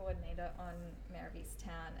intimacy coordinator on Mayor of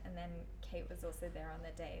Easttown, and then Kate was also there on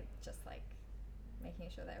the day, just, like, making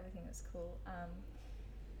sure that everything was cool.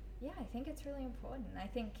 I think it's really important. I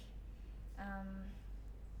think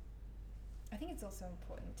it's also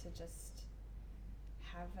important to just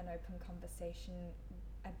have an open conversation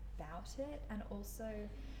about it, and also,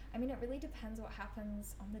 I mean, it really depends what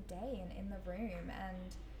happens on the day and in the room,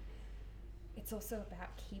 and it's also about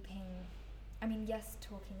keeping, I mean, yes,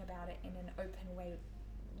 talking about it in an open way,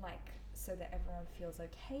 like, so that everyone feels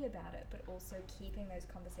okay about it, but also keeping those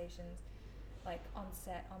conversations, like, on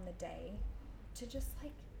set on the day, to just,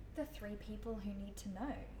 like, the three people who need to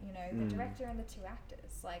know, you know, the director and the two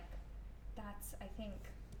actors. Like, that's, I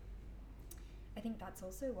think that's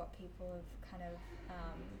also what people have kind of,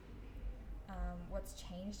 what's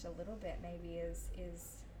changed a little bit maybe is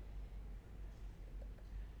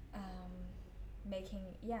making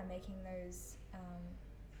those,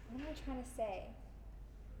 what am I trying to say?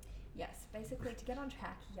 Yes, basically, to get on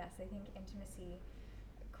track, yes, I think intimacy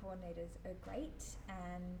coordinators are great,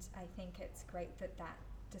 and I think it's great that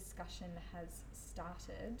discussion has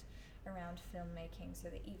started around filmmaking, so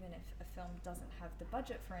that even if a film doesn't have the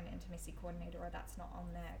budget for an intimacy coordinator, or that's not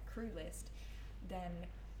on their crew list, then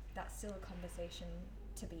that's still a conversation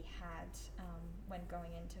to be had when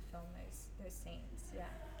going in to film those scenes. Yeah,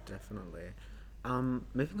 definitely.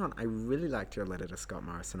 Moving on, I really liked your letter to Scott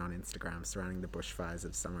Morrison on Instagram surrounding the bushfires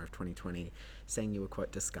of summer of 2020, saying you were,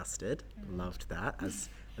 quote, disgusted. Loved that. As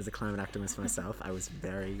a climate activist myself, I was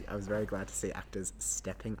very glad to see actors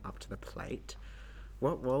stepping up to the plate.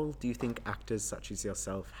 What role do you think actors such as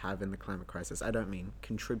yourself have in the climate crisis? I don't mean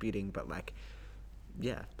contributing, but, like,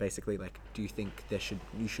 yeah, basically, like, do you think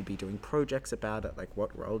you should be doing projects about it? Like,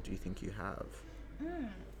 what role do you think you have?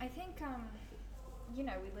 I think, you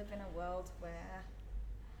know, we live in a world where,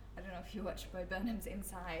 I don't know if you watch Bo Burnham's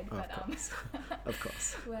Inside, but of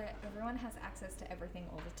course, where everyone has access to everything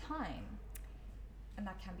all the time, and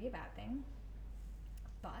that can be a bad thing.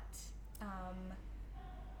 But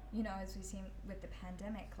you know, as we've seen with the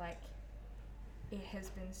pandemic, like, it has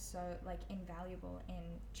been so, like, invaluable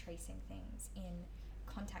in tracing things, in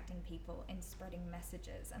contacting people, in spreading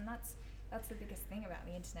messages, and that's the biggest thing about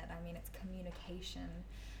the internet. I mean, it's communication.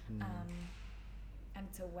 And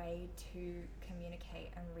it's a way to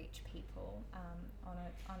communicate and reach people on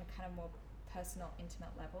a kind of more personal,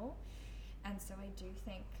 intimate level. And so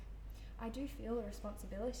I do feel a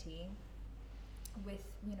responsibility with,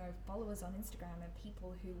 you know, followers on Instagram and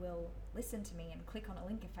people who will listen to me and click on a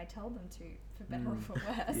link if I tell them to, for better or for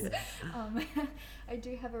worse. I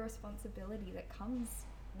do have a responsibility that comes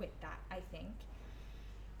with that, I think.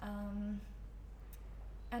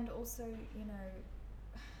 And also, you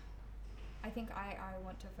know, I think I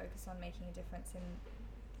want to focus on making a difference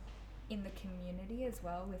in the community as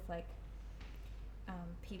well, with, like,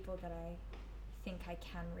 people that I think I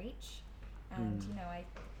can reach. And you know,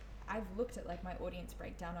 I've looked at, like, my audience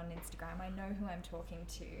breakdown on Instagram. I know who I'm talking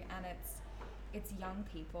to, and it's young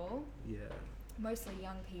people. Yeah. Mostly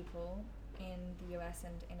young people in the US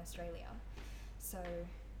and in Australia. So,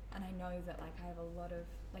 and I know that, like, I have a lot of,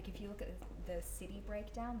 like, if you look at the city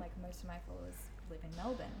breakdown, like, most of my followers live in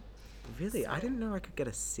Melbourne. Really? So, I didn't know I could get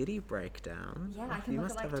a city breakdown. Yeah, I can you look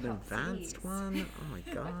must at, like, have an top advanced cities. one. Oh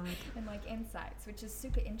my god. And, like, insights, which is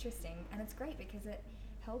super interesting, and it's great because it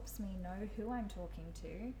helps me know who I'm talking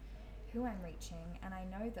to, who I'm reaching, and I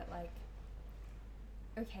know that, like,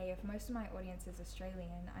 okay, if most of my audience is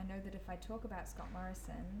Australian, I know that if I talk about Scott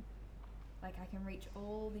Morrison, like, I can reach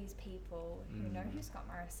all these people who know who Scott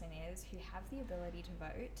Morrison is, who have the ability to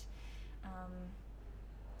vote.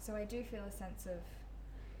 So I do feel a sense of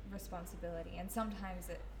responsibility, and sometimes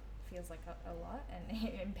it feels like a lot and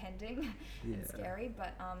impending and Yeah. scary.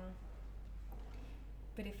 But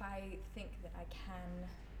if I think that I can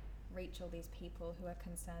reach all these people who are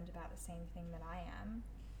concerned about the same thing that I am,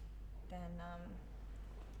 then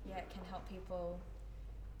yeah, it can help people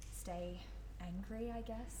stay angry, I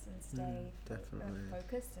guess, and stay Definitely.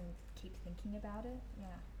 focused and keep thinking about it.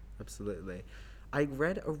 Yeah. Absolutely. I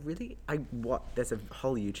read there's a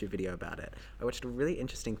whole YouTube video about it. I watched a really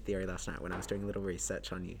interesting theory last night when I was doing a little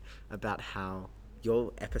research on you about how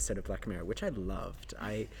your episode of Black Mirror, which I loved,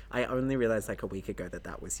 I only realized like a week ago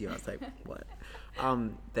that was you. I was like, what?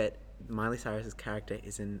 That Miley Cyrus's character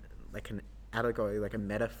is in like an allegory, like a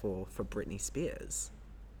metaphor for Britney Spears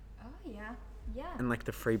Oh yeah, yeah. and like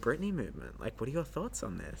the Free Britney movement. Like, what are your thoughts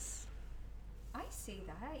on this? I see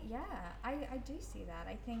that. Yeah, I do see that.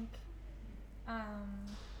 I think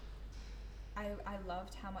I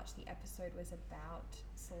loved how much the episode was about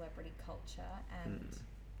celebrity culture and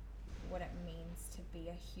what it means to be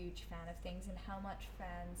a huge fan of things, and how much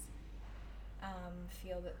fans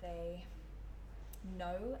feel that they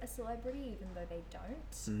know a celebrity even though they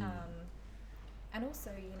don't. And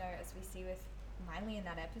also, you know, as we see with Miley in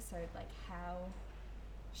that episode, like how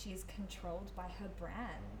she's controlled by her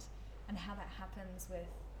brand, and how that happens with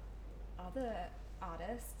other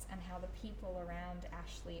artists, and how the people around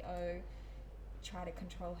Ashley O try to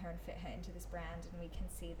control her and fit her into this brand. And we can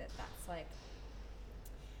see that that's like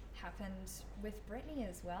happened with Britney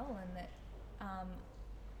as well, and that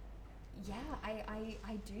yeah,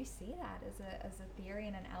 I do see that as a theory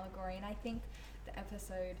and an allegory. And I think the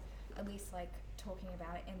episode, at least like talking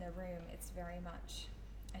about it in the room, it's very much,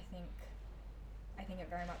 I think it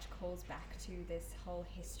very much calls back to this whole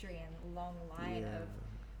history and long line of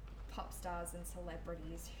pop stars and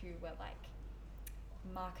celebrities who were like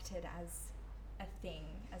marketed as a thing,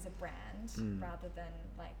 as a brand, rather than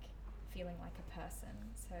like feeling like a person.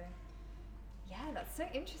 So yeah, that's so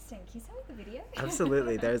interesting. Can you send me the video?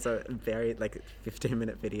 Absolutely. There's a very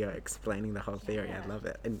 15-minute video explaining the whole theory. Yeah. I love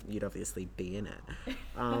it. And you'd obviously be in it.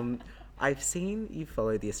 I've seen you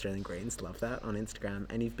follow the Australian Greens, love that, on Instagram,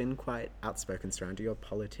 and you've been quite outspoken surrounding your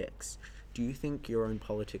politics. Do you think your own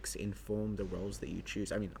politics inform the roles that you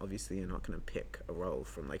choose? I mean, obviously you're not going to pick a role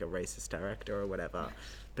from like a racist director or whatever,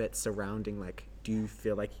 but surrounding, like, do you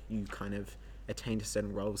feel like you kind of attained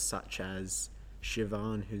certain roles, such as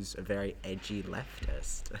Siobhan, who's a very edgy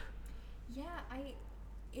leftist? Yeah,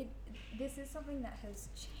 this is something that has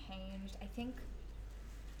changed.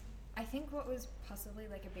 I think what was possibly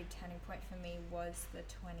like a big turning point for me was the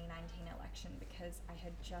 2019 election, because I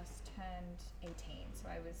had just turned 18, so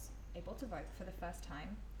I was able to vote for the first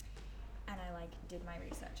time, and I like did my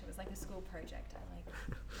research. It was like a school project. I like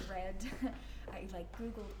read, I like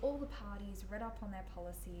Googled all the parties, read up on their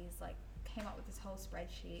policies, like came up with this whole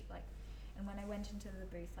spreadsheet, like, and when I went into the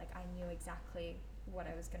booth, like I knew exactly what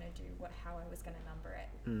I was going to do, how I was going to number it.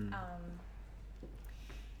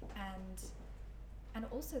 And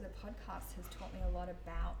also the podcast has taught me a lot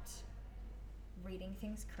about reading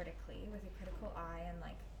things critically with a critical eye, and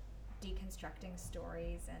like deconstructing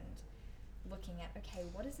stories and looking at, okay,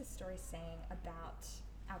 what is this story saying about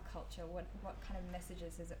our culture? What kind of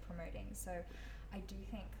messages is it promoting? So I do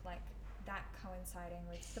think like that coinciding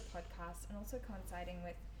with the podcast, and also coinciding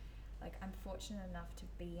with, like, I'm fortunate enough to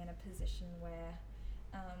be in a position where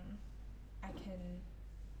I can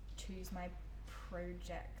choose my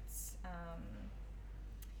projects.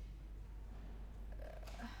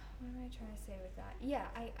 What am I trying to say with that? Yeah,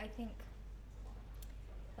 I think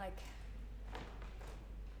like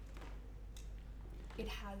it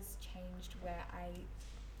has changed where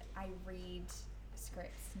I read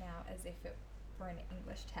scripts now as if it were an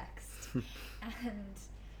English text, and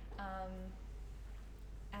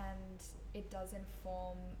it does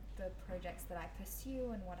inform the projects that I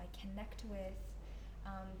pursue and what I connect with,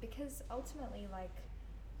 because ultimately, like,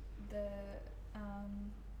 the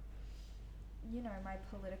you know, my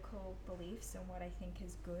political beliefs and what I think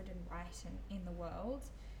is good and right in the world,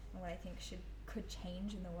 and what I think could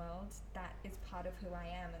change in the world, that is part of who I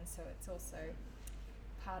am. And so it's also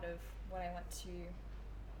part of what I want to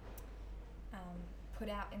put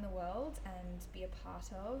out in the world and be a part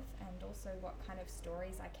of, and also what kind of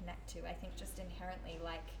stories I connect to. I think just inherently,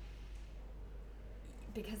 like,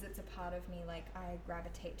 because it's a part of me, like, I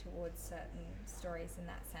gravitate towards certain stories in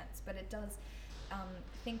that sense. But it does,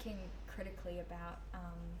 thinking critically about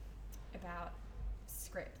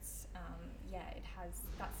scripts,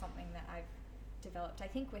 that's something that I've developed, I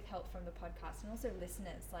think, with help from the podcast, and also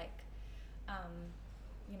listeners, like,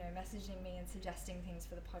 you know, messaging me and suggesting things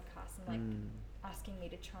for the podcast, and like asking me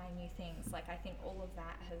to try new things. Like, I think all of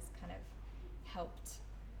that has kind of helped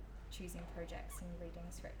choosing projects and reading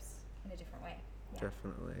scripts. in a different way. Yeah.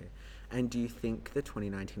 Definitely. And do you think the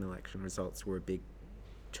 2019 election results were a big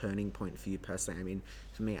turning point for you personally? I mean,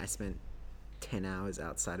 for me, I spent 10 hours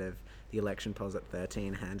outside of the election polls at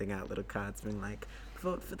 13 handing out little cards being like,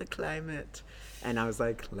 vote for the climate. And I was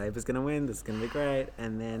like, Labor's going to win, this is going to be great.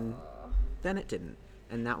 And then it didn't.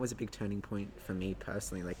 And that was a big turning point for me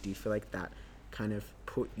personally. Like, do you feel like that kind of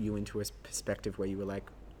put you into a perspective where you were like,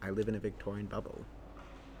 I live in a Victorian bubble?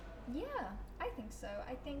 Yeah, I think so.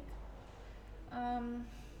 I think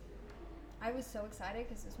I was so excited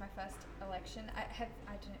because it was my first election. Have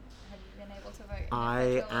you been able to vote? In a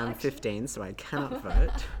I federal am election? 15, so I cannot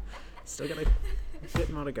vote. Still got a bit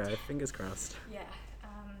more to go. Fingers crossed. Yeah.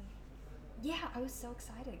 Yeah, I was so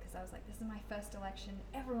excited because I was like, this is my first election.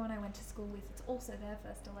 Everyone I went to school with, it's also their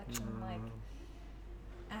first election.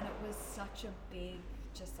 And it was such a big,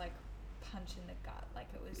 just like punch in the gut. Like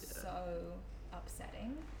it was so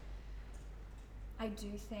upsetting. I do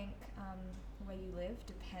think where you live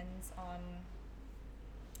depends on.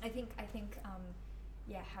 I think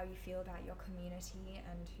how you feel about your community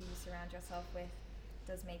and who you surround yourself with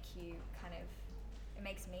does make you kind of. It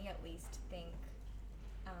makes me at least think.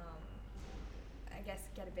 I guess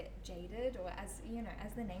get a bit jaded, or as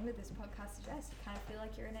the name of this podcast suggests, you kind of feel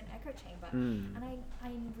like you're in an echo chamber. And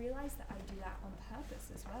I realize that I do that on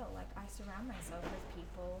purpose as well. Like I surround myself with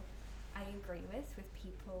people I agree with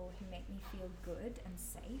people who make me feel good and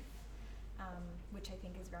safe, which I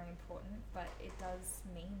think is very important. But it does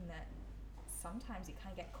mean that sometimes you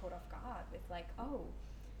kind of get caught off guard with like, oh,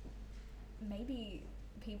 maybe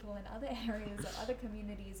people in other areas or other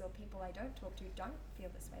communities or people I don't talk to don't feel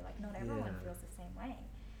this way. Like not everyone feels the same way.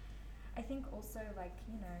 I think also like,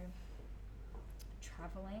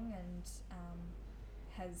 traveling and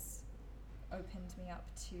has opened me up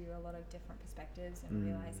to a lot of different perspectives and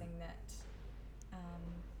realizing that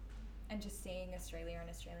and just seeing Australia and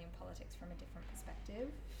Australian politics from a different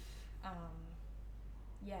perspective.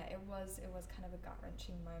 It was kind of a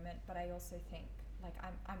gut-wrenching moment, but I also think like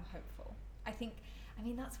I'm hopeful. That's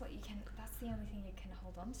the only thing you can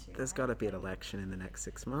hold on to. There's got to be an election in the next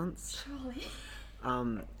 6 months. Surely.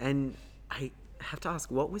 And I have to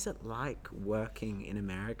ask, what was it like working in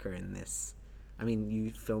America in this? I mean, you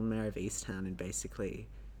filmed Mayor of Easttown in basically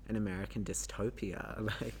an American dystopia.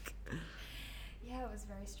 Like, yeah, it was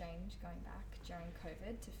very strange going back during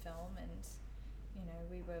COVID to film, and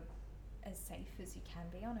we were as safe as you can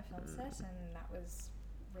be on a film set, and that was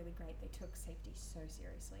really great. They took safety so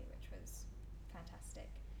seriously, which was fantastic.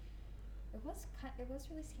 It was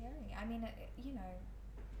really scary. I mean,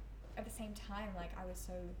 at the same time, like I was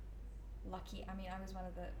so lucky. I mean, I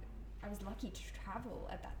was lucky to travel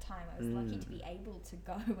at that time. I was lucky to be able to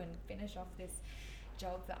go and finish off this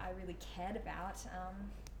job that I really cared about.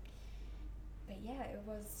 But yeah, it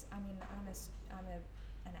was. I mean, I'm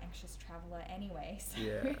an anxious traveler anyway, so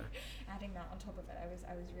adding that on top of it,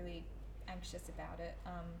 I was really anxious about it.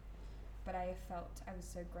 But I was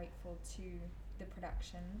so grateful to the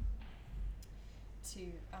production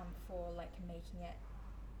for like making it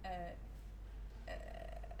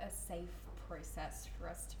a safe process for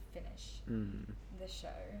us to finish the show,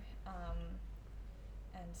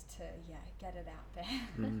 and to get it out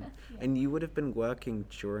there. And you would have been working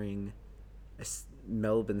during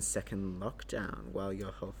Melbourne's second lockdown while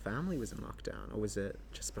your whole family was in lockdown, or was it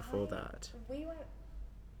just before that?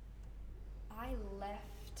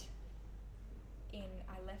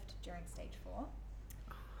 I left during stage 4,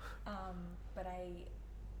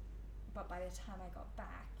 but by the time I got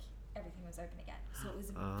back, everything was open again. So it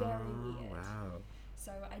was very weird. Wow.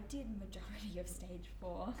 So I did majority of stage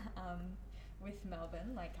 4 with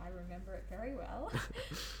Melbourne. Like I remember it very well.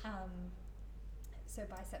 So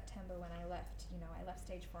by September when I left, I left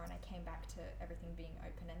stage 4 and I came back to everything being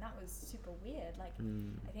open, and that was super weird. Like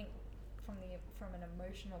I think from an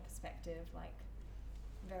emotional perspective, like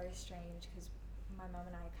very strange, because my mum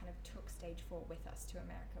and I kind of took stage 4 with us to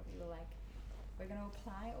America. We were like, we're going to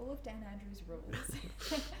apply all of Dan Andrews' rules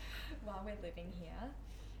while we're living here.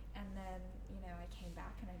 And then, I came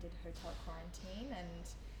back and I did hotel quarantine, and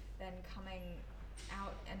then coming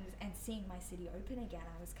out and seeing my city open again,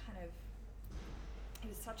 I was it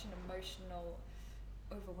was such an emotional,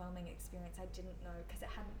 overwhelming experience. I didn't know, because it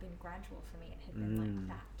hadn't been gradual for me. It had been like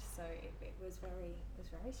that. So it was very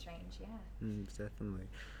strange, yeah. Definitely.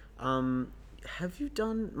 Have you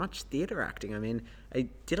done much theatre acting? I mean, I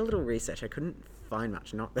did a little research. I couldn't find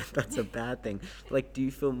much. Not that that's a bad thing. Like, do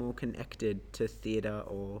you feel more connected to theatre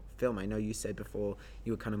or film? I know you said before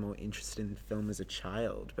you were kind of more interested in film as a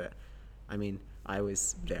child, but I mean, I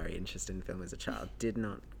was very interested in film as a child. Did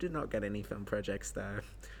not get any film projects though.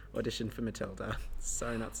 Auditioned for Matilda.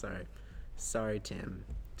 Sorry, not sorry. Sorry, Tim.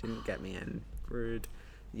 Didn't get me in. Rude.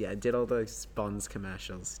 Yeah, did all those Bonds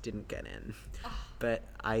commercials. Didn't get in. But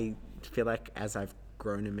I feel like as I've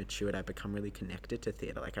grown and matured, I've become really connected to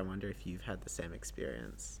theatre. Like, I wonder if you've had the same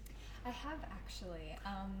experience. I have actually.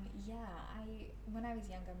 Yeah, when I was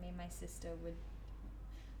younger, me and my sister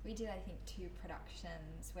we did, I think, 2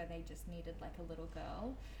 productions where they just needed like a little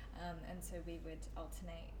girl, and so we would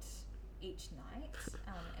alternate each night,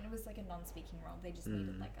 and it was like a non-speaking role. They just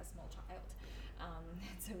needed like a small child,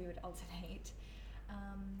 and so we would alternate.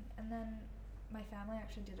 And then my family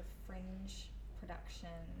actually did a Fringe production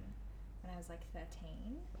when I was like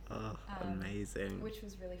 13. Oh, amazing. Which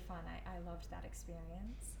was really fun. I loved that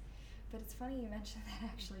experience. But it's funny you mentioned that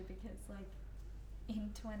actually, because like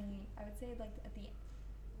I would say like at the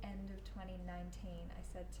end of 2019, I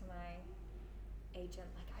said to my agent,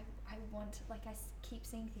 like, I want, like, keep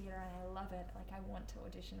seeing theatre and I love it, like, I want to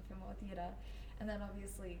audition for more theatre. And then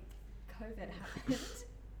obviously COVID happened.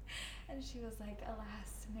 And she was like,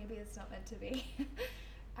 alas, maybe it's not meant to be.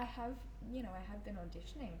 I have been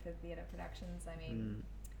auditioning for theatre productions. I mean,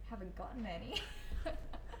 haven't gotten any.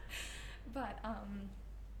 But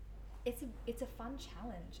it's a fun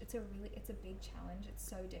challenge. It's a big challenge. It's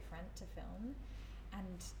so different to film,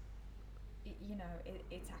 and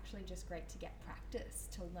it's actually just great to get practice,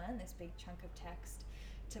 to learn this big chunk of text,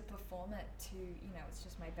 to perform it to, it's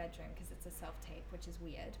just my bedroom because it's a self-tape, which is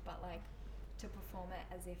weird, but like to perform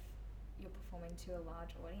it as if you're performing to a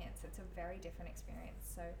large audience. It's a very different experience.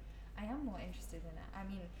 So I am more interested in it. I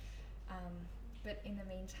mean, but in the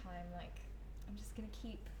meantime, like, I'm just gonna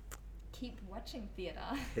keep watching theatre.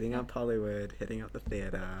 Hitting up Hollywood, hitting up the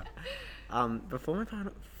theatre. Before my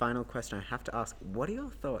final question, I have to ask, what are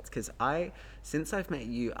your thoughts? Because since I've met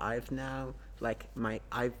you, I've now, like,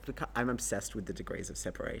 I'm obsessed with the degrees of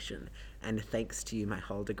separation. And thanks to you, my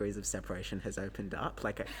whole degrees of separation has opened up.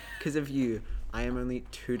 Like, because of you, I am only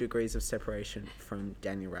 2 degrees of separation from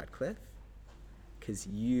Daniel Radcliffe. Because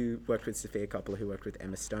you worked with Sophia Coppola, who worked with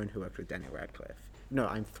Emma Stone, who worked with Daniel Radcliffe. No,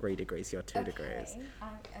 I'm 3 degrees, you're 2 degrees.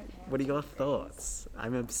 Okay, what are your thoughts?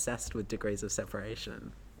 I'm obsessed with degrees of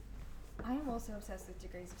separation. I am also obsessed with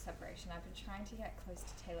degrees of separation. I've been trying to get close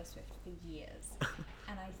to Taylor Swift for years.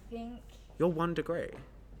 And I think... You're 1 degree.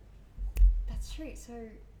 That's true. So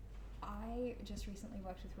I just recently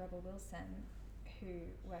worked with Rebel Wilson, who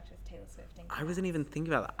worked with Taylor Swift in Cats. I wasn't even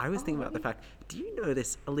thinking about that. I was thinking about the fact, do you know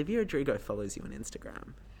this? Olivia Rodrigo follows you on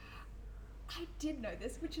Instagram. I did know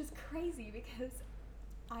this, which is crazy because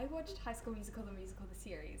I watched High School Musical, the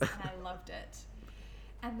series, and I loved it.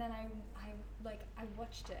 And then I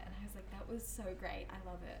watched it and I was like, that was so great, I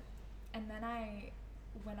love it. And then I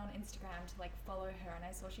went on Instagram to like follow her, and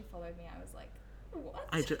I saw she followed me. I was like, what?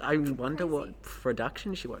 I wonder what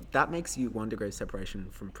production she watched. That makes you 1 degree separation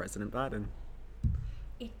from President Biden.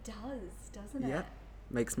 It does, doesn't it? Yeah,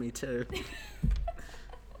 makes me too.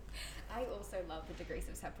 I also love the degrees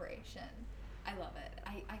of separation. I love it.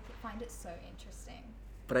 I find it so interesting.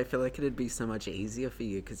 But I feel like it'd be so much easier for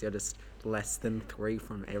you because you're just less than 3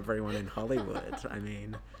 from everyone in Hollywood. I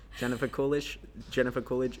mean, Jennifer Coolidge,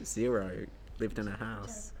 0, lived in a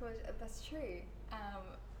house. That's true.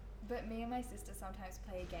 But me and my sister sometimes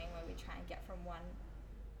play a game where we try and get from one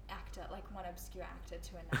actor, like one obscure actor,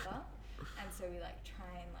 to another. And so we like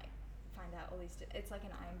try and like find out all these. It's like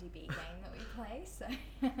an IMDb game that we play. So.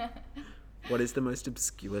 What is the most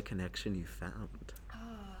obscure connection you found?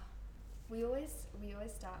 We always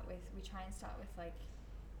try and start with like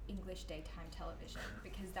English daytime television,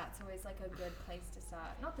 because that's always like a good place to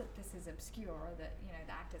start. Not that this is obscure or that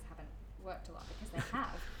the actors haven't worked a lot, because they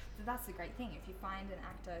have. But that's the great thing. If you find an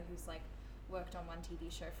actor who's like worked on one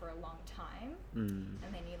TV show for a long time,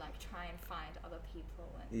 and then you like try and find other people,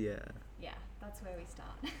 and yeah, that's where we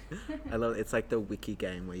start. I love it. It's like the wiki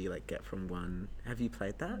game where you like get from one. Have you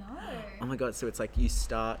played that? No. Oh my god! So it's like you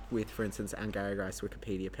start with, for instance, Angari Rice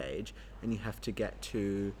Wikipedia page, and you have to get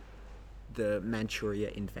to the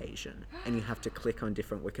Manchuria invasion, and you have to click on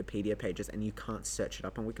different Wikipedia pages, and you can't search it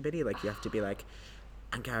up on Wikipedia. Like you have to be like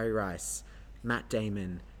Angari Rice, Matt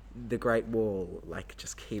Damon, The Great Wall, like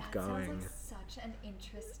just keep that going. Sounds like such an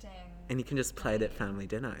interesting. And you can just play it at family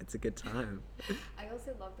dinner. It's a good time. I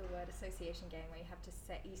also love the word association game where you have to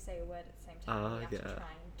say a word at the same time. And you have to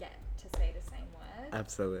try and get to say the same word.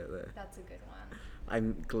 Absolutely. That's a good one.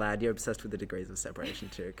 I'm glad you're obsessed with the degrees of separation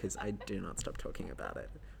too, because I do not stop talking about it.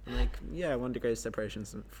 I'm like, yeah, 1 degree of separation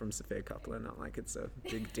from Sophia Coppola, not like it's a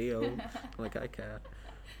big deal. Like, I care.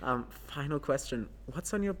 Final question.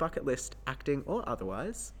 What's on your bucket list, acting or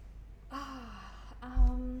otherwise?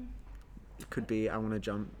 It could be I want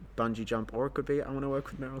to bungee jump, or it could be I want to work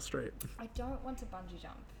with Meryl Streep. I don't want to bungee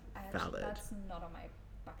jump. Valid. That's not on my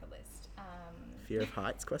bucket list. Fear of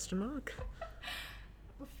heights, question mark?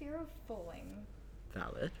 Fear of falling.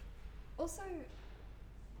 Valid. Also,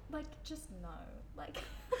 like, just no. Like,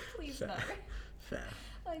 please Fair. no. Fair.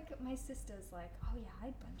 Like, my sister's like, oh yeah,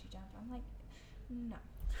 I'd bungee jump. I'm like, no.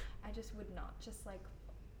 I just would not. Just like,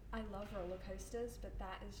 I love roller coasters, but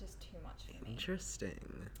that is just too much for me.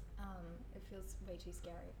 Interesting. It feels way too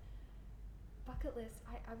scary. Bucket list,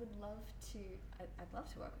 I would love to, I'd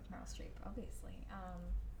love to work with Meryl Streep, obviously.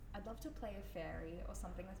 I'd love to play a fairy or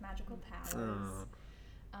something with magical powers. Oh.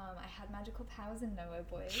 I had magical powers in Nowhere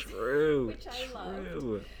Boys. True. Which I loved.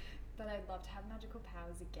 True. But I'd love to have magical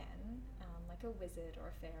powers again, like a wizard or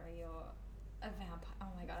a fairy or a vampire.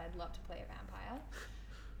 Oh my god, I'd love to play a vampire.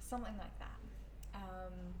 Something like that.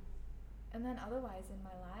 And then otherwise in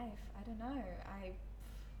my life, I don't know.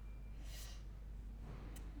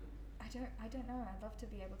 I don't know. I'd love to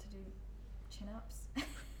be able to do chin-ups.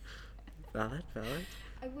 Valid.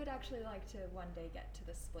 I would actually like to one day get to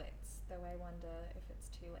the splits, though I wonder if it's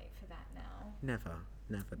too late for that now. Never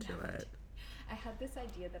too late. I had this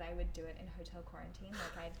idea that I would do it in hotel quarantine,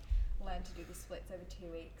 like I'd learn to do the splits over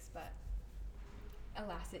 2 weeks, but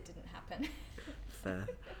alas, it didn't happen. Fair.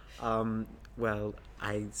 Well,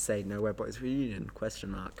 I say Nowhere Boys reunion,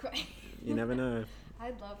 question mark. You never know.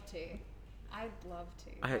 I'd love to. I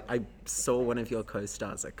saw one of your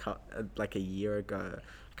co-stars like a year ago. I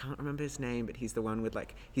can't remember his name, but he's the one with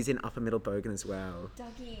he's in Upper Middle Bogan as well.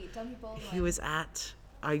 Dougie Baldwin. He was at,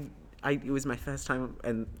 it was my first time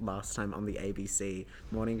and last time on the ABC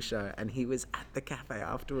morning show, and he was at the cafe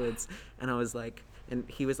afterwards, and I was like, and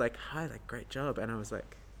he was like, hi, like, great job, and I was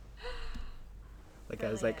like, I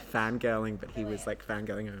was like fangirling, but he was like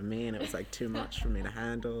fangirling over me, and it was like too much for me to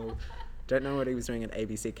handle. Don't know what he was doing at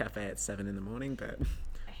ABC Cafe at 7 a.m, but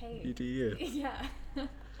hey, you do you. Yeah.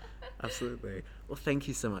 Absolutely. Well, thank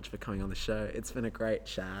you so much for coming on the show. It's been a great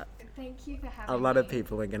chat. Thank you for having me. A lot of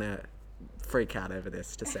people are going to freak out over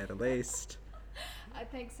this, to say the least.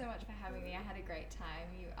 Thanks so much for having me. I had a great time.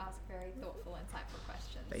 You asked very thoughtful, insightful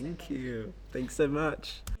questions. Thank you. Thanks so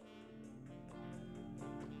much.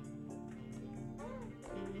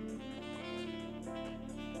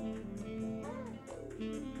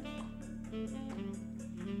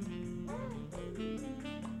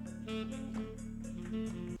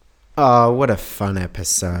 Oh, what a fun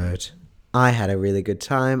episode. I had a really good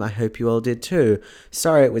time. I hope you all did too.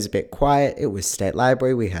 Sorry it was a bit quiet. It was State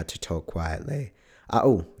Library. We had to talk quietly.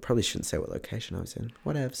 Probably shouldn't say what location I was in.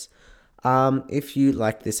 Whatevs. If you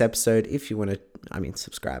liked this episode, if you want to,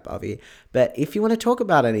 subscribe, Avi. But if you want to talk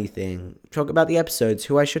about anything, talk about the episodes,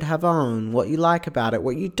 who I should have on, what you like about it,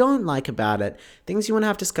 what you don't like about it, things you want to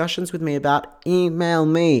have discussions with me about, email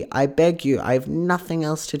me. I beg you. I have nothing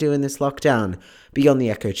else to do in this lockdown.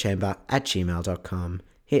 beyondtheechochamber@gmail.com.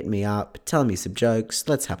 Hit me up. Tell me some jokes.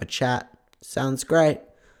 Let's have a chat. Sounds great.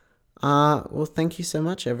 Well, thank you so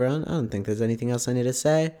much, everyone. I don't think there's anything else I need to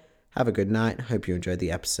say. Have a good night. Hope you enjoyed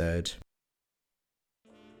the episode.